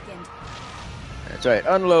been weakened. That's right.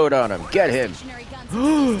 Unload on him. Get him. Stationary guns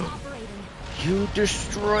have ceased operating. You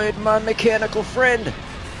destroyed my mechanical friend.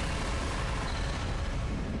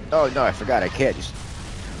 Oh no, I forgot. I can't.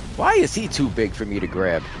 Why is he too big for me to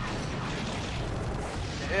grab?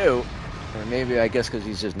 Ew. Or maybe, I guess, because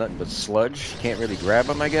he's just nothing but sludge. Can't really grab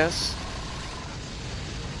him, I guess.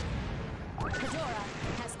 Ghidorah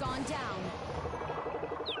has gone down.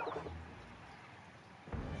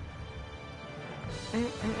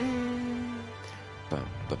 Bum,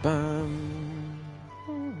 ba, bum.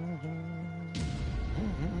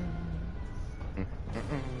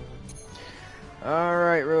 All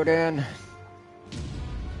right, Rodan.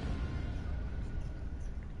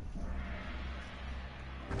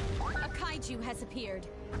 A Kaiju has appeared.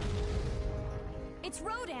 It's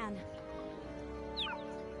Rodan.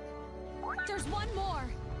 There's one more.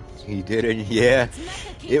 He didn't, yeah. It's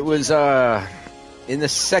Mecha-King It was, Ghidorah. in the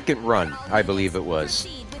second run, I believe it was.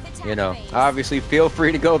 Proceed with attack You know, phase. obviously, feel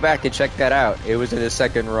free to go back and check that out. It was in the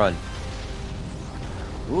second run.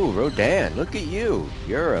 Ooh, Rodan, look at you.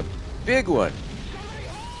 You're a big one.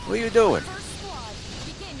 What are you doing? First squad,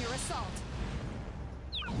 begin your assault.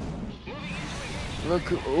 Look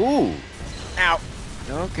who, ooh. Ow.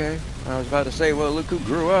 Okay. I was about to say, well, look who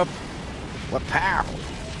grew up. What pow.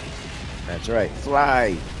 That's right.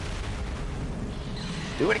 Fly.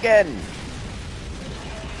 Do it again.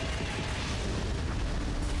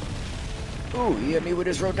 Ooh, he hit me with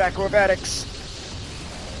his Rodak acrobatics.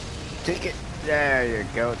 Take it. There you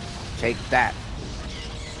go. Take that.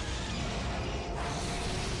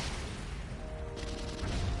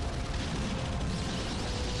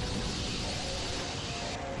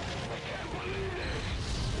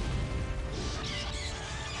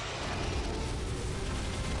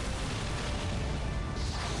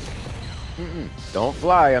 Don't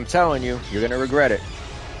fly, I'm telling you. You're gonna regret it.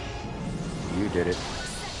 You did it.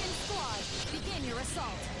 Second squad, begin your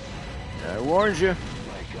assault. I warned you.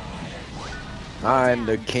 I'm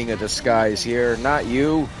the king of the skies here, not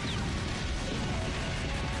you.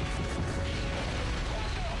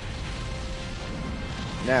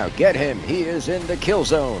 Now get him. He is in the kill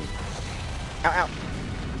zone. Ow, ow.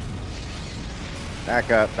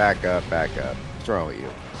 Back up, back up, back up. What's wrong with you?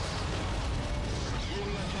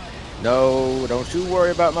 No, don't you worry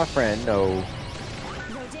about my friend, no.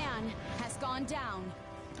 Rodan has gone down.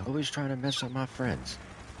 Always trying to mess up my friends.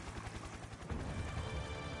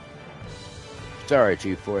 Sorry,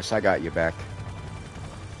 G-Force, I got you back.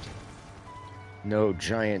 No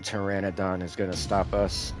giant pteranodon is gonna stop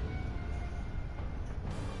us.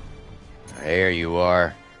 There you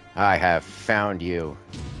are. I have found you.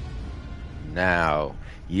 Now,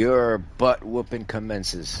 your butt whooping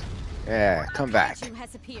commences. Yeah, come back. Kaiju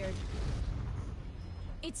has appeared.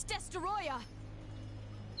 It's Destroyer.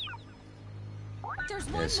 There's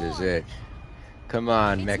one This more. is it. Come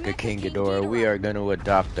on, It's Mecha-King Mecha-King Ghidorah. We Ghidorah. are going to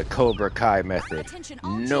adopt the Cobra Kai method. Attention,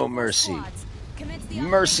 all No G4 mercy. squads. Commence the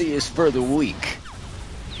Mercy is for the weak.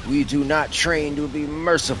 We do not train to be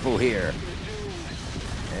merciful here.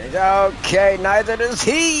 And okay, neither does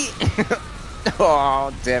he.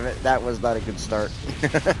 Oh, damn it. That was not a good start.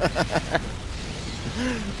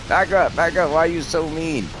 Back up, back up. Why are you so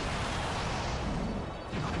mean?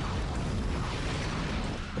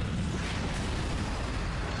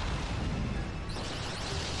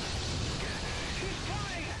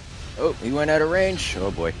 Oh, he went out of range.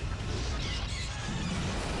 Oh boy.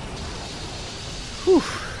 Whew.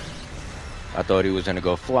 I thought he was gonna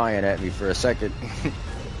go flying at me for a second.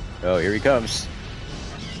 Oh, here he comes.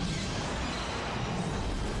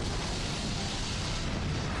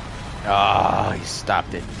 Ah, he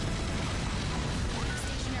stopped it.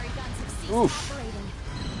 stationary guns have ceased Oof. operating.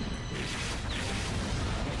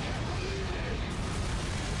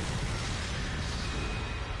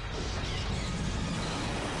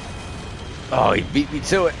 Oh, he beat me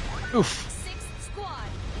to it. Oof. Sixth squad,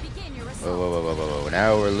 begin your assault. Whoa, whoa, whoa, whoa, whoa, whoa.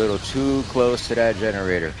 Now we're a little too close to that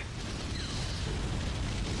generator.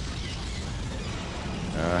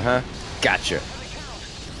 Uh-huh. Gotcha.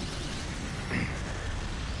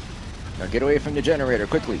 Now get away from the generator,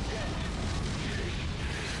 quickly.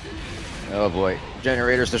 Oh boy.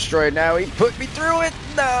 Generator's destroyed now. He put me through it.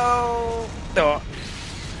 No. Oh.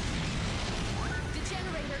 The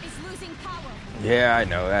generator is losing power. Yeah, I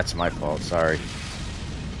know. That's my fault. Sorry.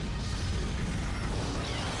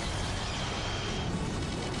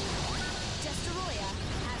 Destroyer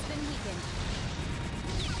has been weakened.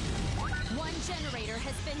 One generator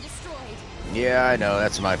has been destroyed. Yeah, I know,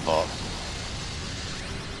 that's my fault.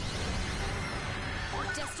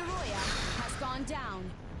 Destoroyah has gone down.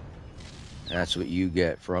 That's what you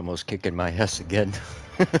get for almost kicking my ass again.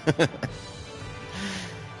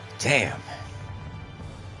 Damn.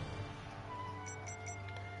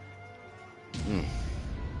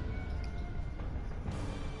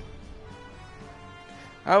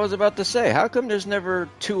 I was about to say, how come there's never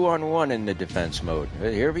 2-on-1 in the defense mode?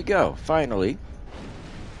 Here we go, finally.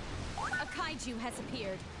 A Kaiju has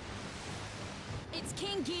appeared. It's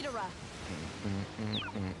King Ghidorah.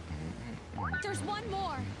 There's one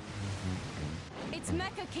more. It's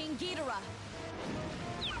Mecha-King Ghidorah.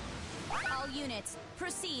 All units,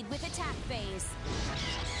 proceed with attack phase.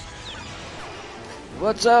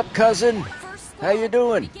 What's up, cousin? First squad, How you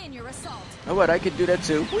doing? begin your assault. Oh, what? I could do that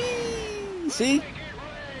too. Whee! See? Second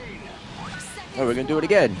Oh, we're gonna do it squad,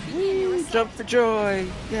 again. begin your Whee! assault. Jump for joy!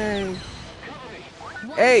 Yay!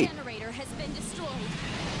 One Hey! generator has been destroyed.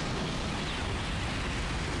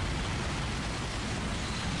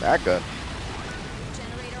 Back up.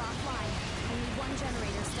 Generator offline. Only one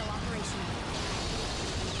generator still operational.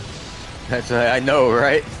 That's I know,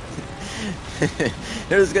 right?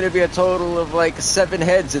 There's gonna be a total of like 7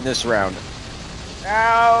 heads in this round.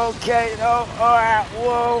 Okay, no, alright,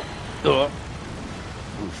 whoa.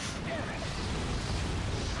 Oof.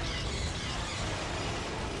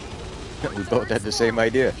 We both had the same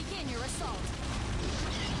idea. Begin your assault.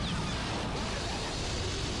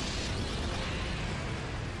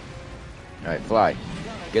 Alright, fly.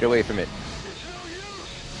 Get away from it.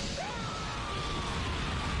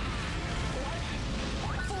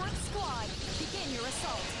 Fourth squad, begin your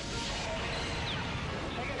assault.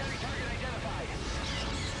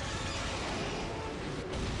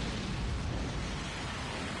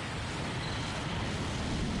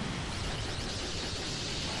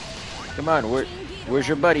 Come on, King where's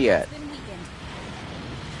your Ghidorah buddy at? has been weakened.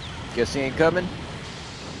 Guess he ain't coming?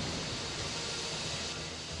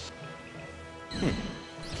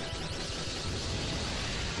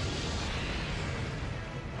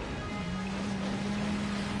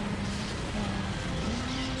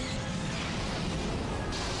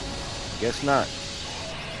 Guess not.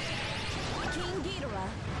 King Ghidorah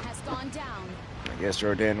has gone down. I guess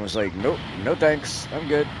Rodan was like, nope, no thanks, I'm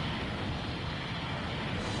good.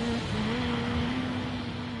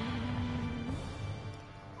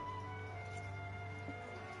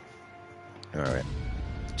 Alright.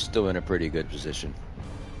 Still in a pretty good position.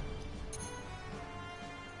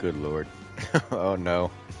 Good lord. Oh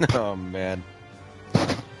no. Oh man.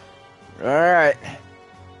 Alright.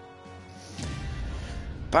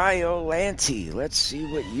 Biollante, let's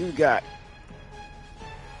see what you got.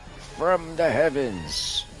 From the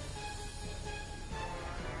heavens.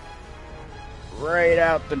 Right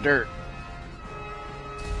out the dirt.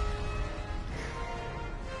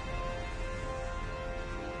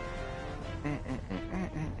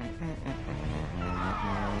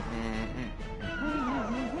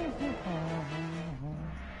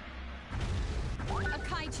 A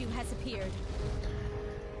Kaiju has appeared.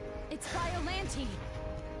 It's Biollante.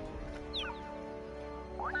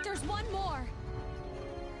 There's one more.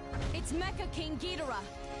 It's Mecha-King Ghidorah.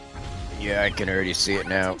 Yeah, I can already see it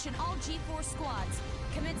now. Attention all G4 squads.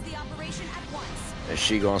 Commence the operation at once. Is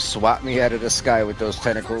she gonna swat me out of the sky with those First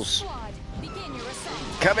tentacles? squad, begin your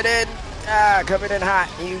assault. Coming in! Ah, coming in hot.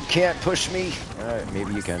 You can't push me. Alright,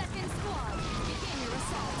 maybe you can. Second squad, begin your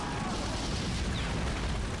assault.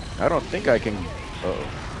 I don't think I can. Uh-oh.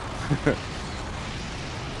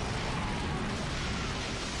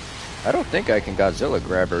 I don't think I can Godzilla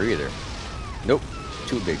grab her either. Nope,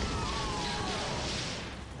 too big.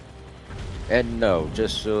 And no,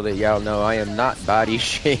 just so that y'all know, I am not body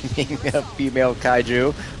shaming a female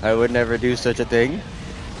kaiju. I would never do such a thing.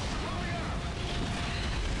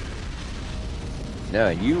 No,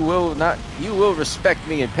 you will not. You will respect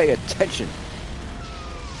me and pay attention.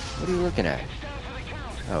 What are you looking at?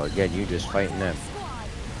 Oh, again, you just fighting them. Squad,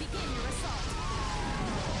 begin your assault.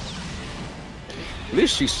 At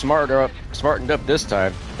least she's smartened up this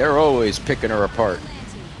time. They're always picking her apart. Biollante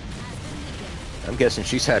has been weakened. I'm guessing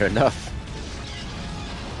she's had enough.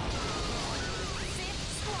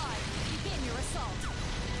 Fifth squad, begin your assault.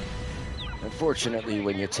 Unfortunately,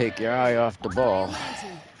 when you take your eye off the ball,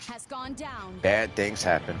 Biollante has gone down. bad things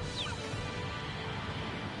happen.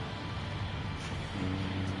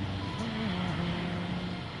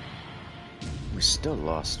 We still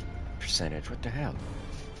lost percentage. What the hell?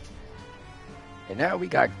 And now we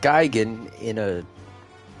got Gigan in a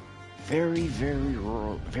very, very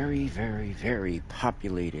rural, very, very, very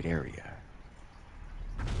populated area.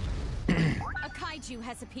 A Kaiju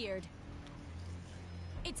has appeared.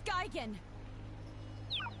 It's Gigan.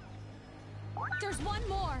 There's one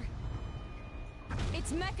more.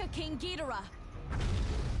 It's Mecha-King Ghidorah.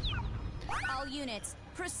 All units,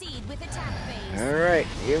 proceed with attack phase. Alright,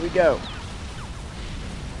 here we go.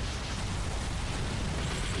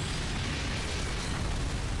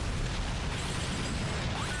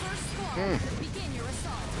 First squad, begin your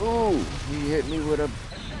assault. Ooh, he hit me with a...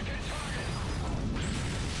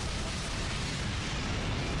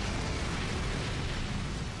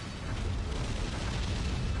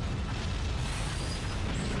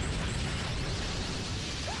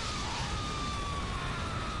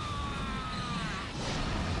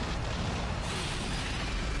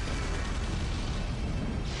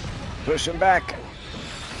 Push him back.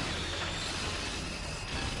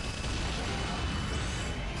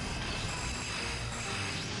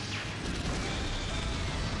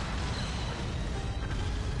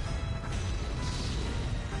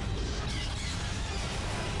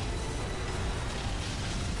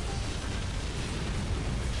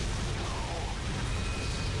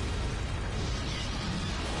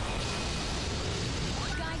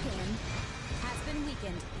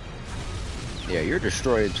 Yeah, you're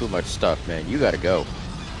destroying too much stuff, man. You gotta go.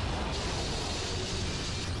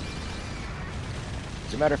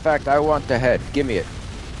 As a matter of fact, I want the head. Give me it.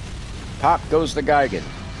 Pop goes the Gigan.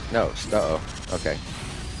 No, uh-oh. Okay.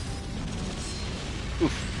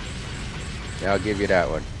 Oof. Yeah, I'll give you that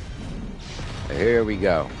one. Here we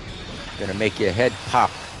go. Gonna make your head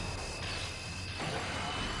pop.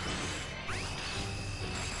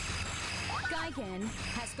 Gigan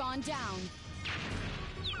has gone down.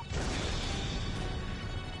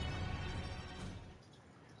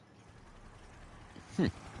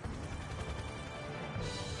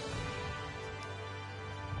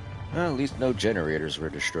 Well, at least no generators were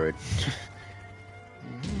destroyed.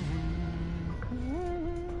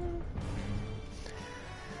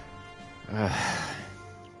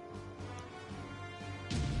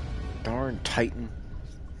 Darn Titan.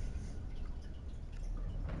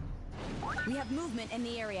 We have movement in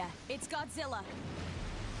the area. It's Godzilla.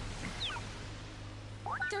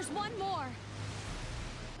 There's one more.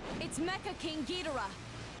 It's Mecha-King Ghidorah.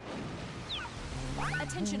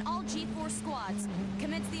 Attention all G-Force squads.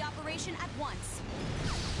 Commence the operation at once.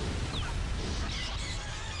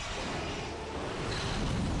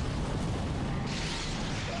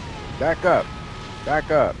 Back up.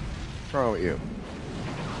 Back up. What's wrong with you?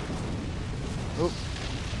 Oop.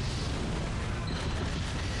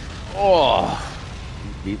 Oh!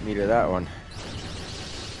 You beat me to that one.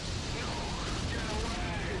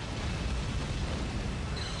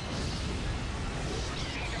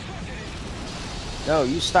 No,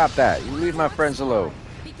 you stop that. You leave my friends alone.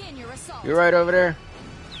 You're right over there?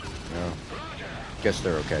 No. Guess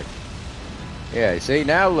they're okay. Yeah, see,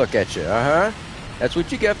 now look at you. Uh-huh. That's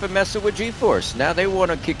what you get for messing with G-Force. Now they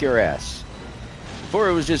want to kick your ass. Before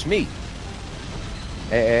it was just me.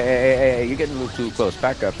 Hey, you're getting a little too close.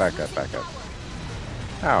 Back up, back up, back up.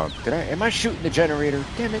 Oh, am I shooting the generator?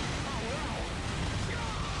 Damn it.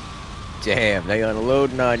 Damn, they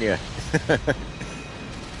unloading on you.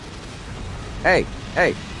 Hey,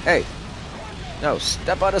 hey, hey. No,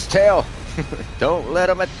 step on his tail. Don't let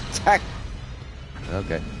him attack.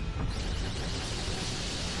 Okay.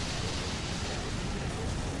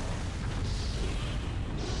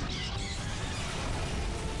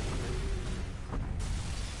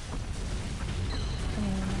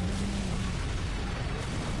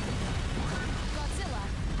 Godzilla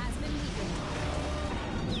has been weakened.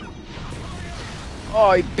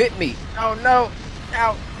 Oh, he bit me. Oh, no.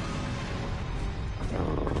 Ow.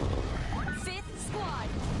 Fifth squad,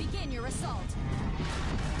 begin your assault.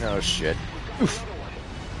 Oh, shit. Oof.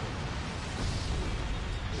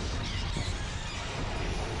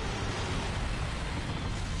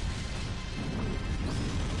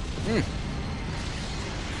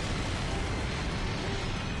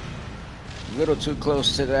 A little too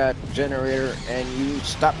close to that generator, and you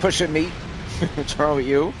stop pushing me. What's wrong with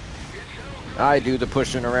you? I do the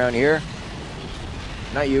pushing around here.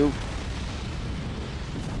 Not you.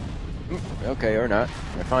 Okay, or not.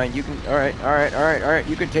 Fine, you can... Alright, alright, alright, alright.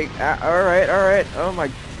 You can take... alright, alright. Oh, my...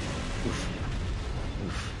 Oof.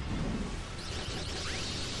 Oof.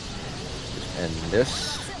 And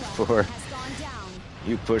this for...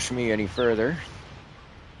 You push me any further.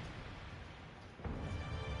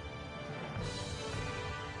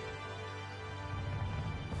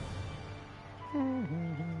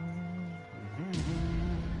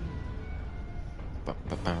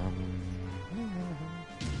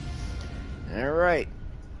 All right.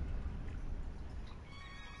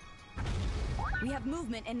 We have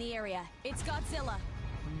movement in the area. It's Godzilla.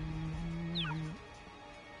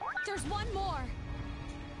 There's one more.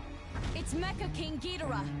 It's Mecha-King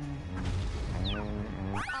Ghidorah.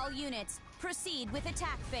 All units, proceed with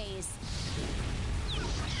attack phase.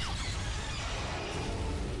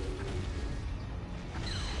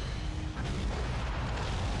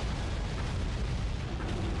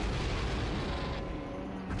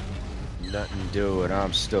 Nothing doing,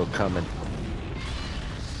 I'm still coming.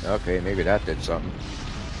 Okay, maybe that did something.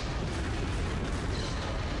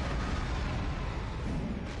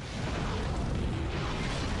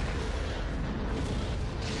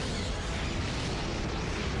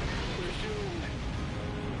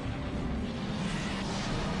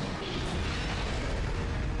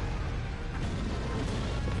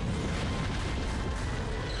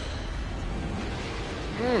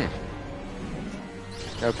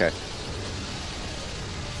 Okay.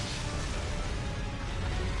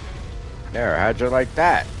 There, how'd you like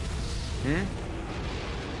that? Godzilla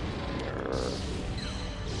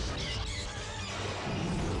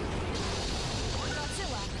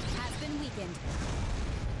has been weakened.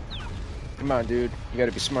 Come on, dude. You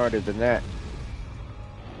gotta be smarter than that.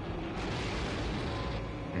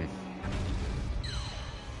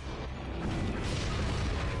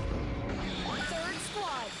 Third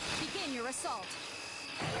squad, begin your assault.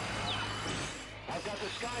 I've got the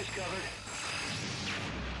skies covered.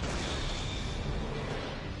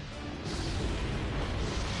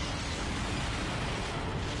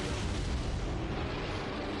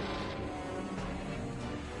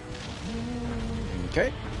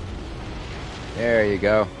 Okay. There you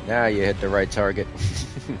go. Now you hit the right target.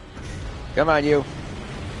 Come on, you.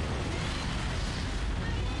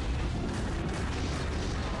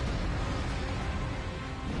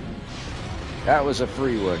 That was a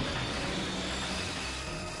free one.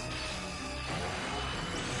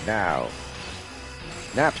 Now,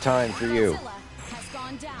 nap time for you. Godzilla has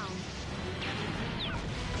gone down.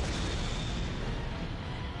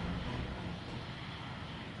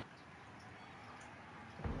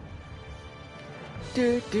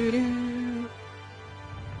 Do, do, do.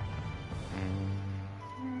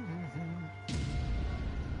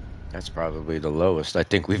 That's probably the lowest I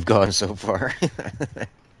think we've gone so far.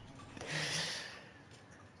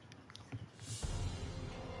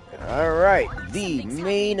 All right, the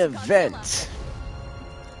main event.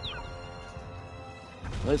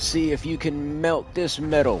 Let's see if you can melt this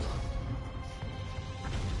metal.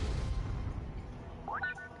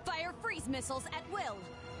 Fire freeze missiles at will.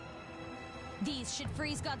 These should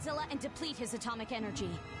freeze Godzilla and deplete his atomic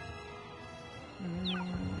energy.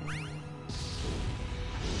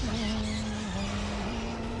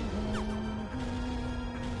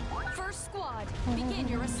 First squad, begin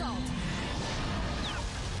your assault.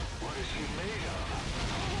 What is he made of?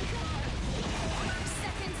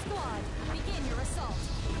 Second squad, begin your assault.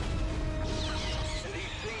 And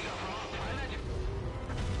these things are from our planet?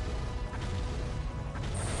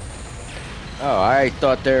 Oh, I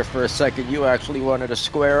thought there for a second you actually wanted to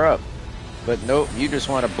square up. But nope, you just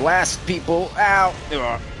want to blast people out.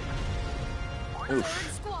 Ugh. Third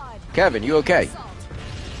Oof. squad, Kevin, you okay? assault.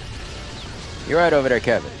 You're right over there,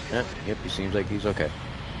 Kevin. Yep, he seems like he's okay.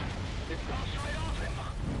 It bounced right off him.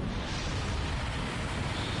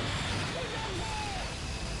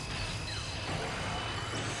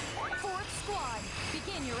 Fourth squad,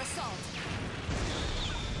 begin your assault.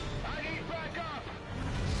 I need backup.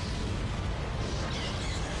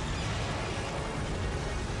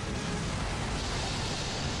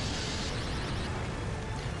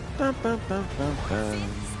 Bum, bum, bum, bum, bum.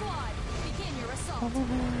 Fifth squad, begin your assault.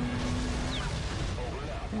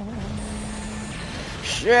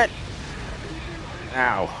 Shit!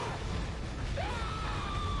 Ow.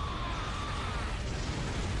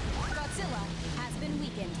 Godzilla has been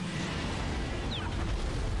weakened.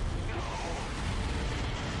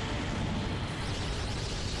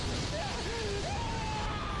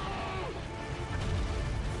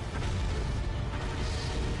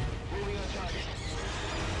 Moving on target.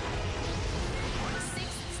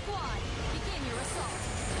 Sixth squad, begin your assault.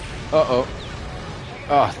 Uh-oh.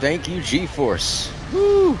 Oh, thank you, G-Force.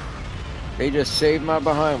 Woo! They just saved my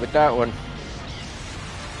behind with that one.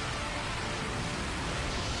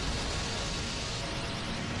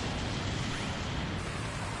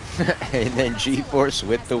 And then G-Force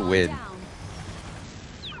with the win.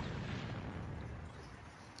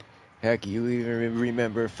 Heck, you even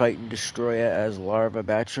remember fighting Destroyer as Larva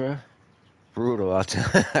Batra? Brutal, I'll tell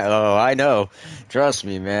you. Oh, I know. Trust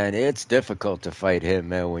me, man. It's difficult to fight him,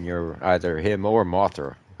 man, when you're either him or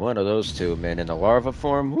Mothra. One of those two, man. In the larva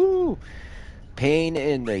form, woo! Pain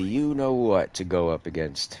in the you-know-what to go up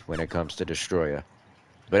against when it comes to Destroyer.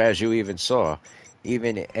 But as you even saw,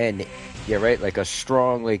 and you're right, like a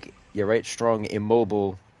strong, like you're right, strong,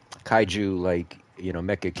 immobile kaiju, like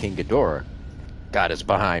Mecha-King Ghidorah, got his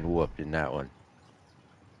behind whooped in that one.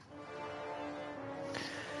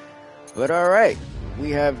 But all right,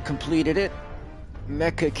 we have completed it.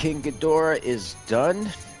 Mecha-King Ghidorah is done.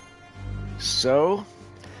 So,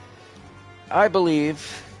 I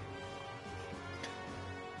believe,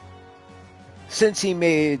 since he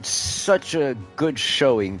made such a good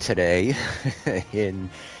showing today in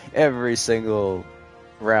every single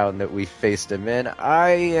round that we faced him in, I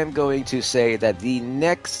am going to say that the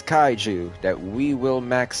next kaiju that we will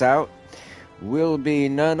max out will be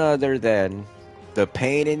none other than the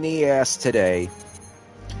pain in the ass today,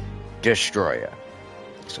 Destroyer.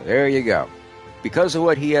 So there you go. Because of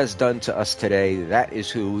what he has done to us today, that is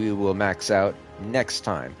who we will max out next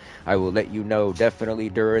time. I will let you know definitely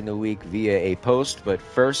during the week via a post, but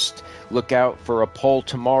first look out for a poll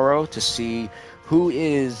tomorrow to see who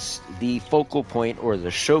is the focal point or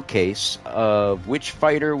the showcase of which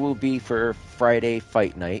fighter will be for Friday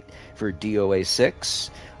Fight Night for DOA 6.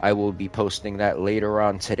 I will be posting that later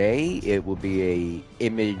on today. It will be a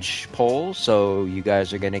image poll, so you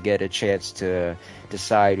guys are going to get a chance to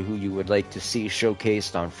decide who you would like to see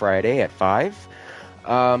showcased on Friday at 5.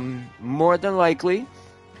 More than likely,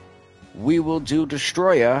 we will do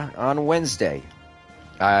Destroyer on Wednesday.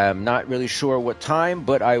 I'm not really sure what time,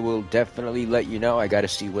 but I will definitely let you know. I got to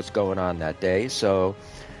see what's going on that day. So,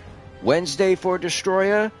 Wednesday for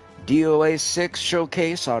Destroyer, DOA 6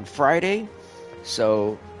 showcase on Friday.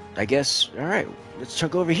 So, I guess, all right, let's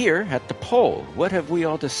check over here at the poll. What have we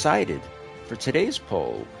all decided for today's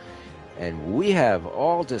poll? And we have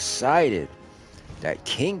all decided that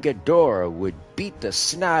King Ghidorah would beat the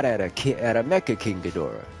snot out of Mecha-King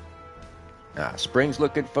Ghidorah. Spring's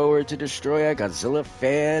looking forward to Destroyer, Godzilla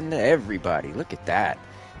fan, everybody. Look at that.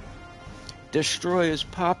 Destroyer's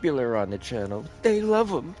popular on the channel. They love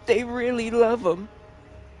him. They really love him.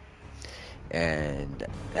 And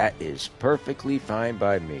that is perfectly fine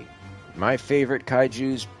by me. My favorite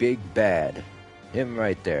kaiju's Big Bad. Him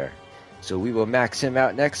right there. So we will max him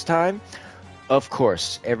out next time. Of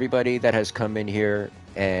course, everybody that has come in here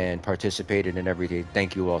and participated in everything,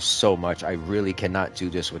 thank you all so much. I really cannot do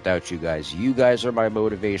this without you guys. You guys are my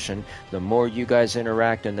motivation. The more you guys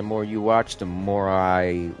interact and the more you watch, the more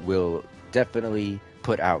I will definitely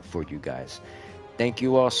put out for you guys. Thank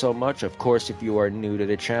you all so much. Of course, if you are new to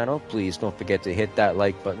the channel, please don't forget to hit that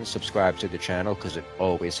like button, subscribe to the channel, because it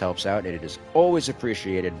always helps out and it is always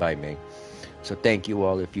appreciated by me. So thank you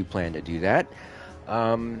all if you plan to do that.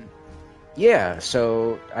 Yeah,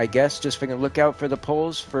 so I guess just look out for the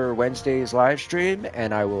polls for Wednesday's live stream,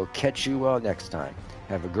 and I will catch you all next time.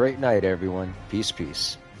 Have a great night, everyone. Peace,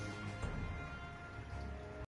 peace.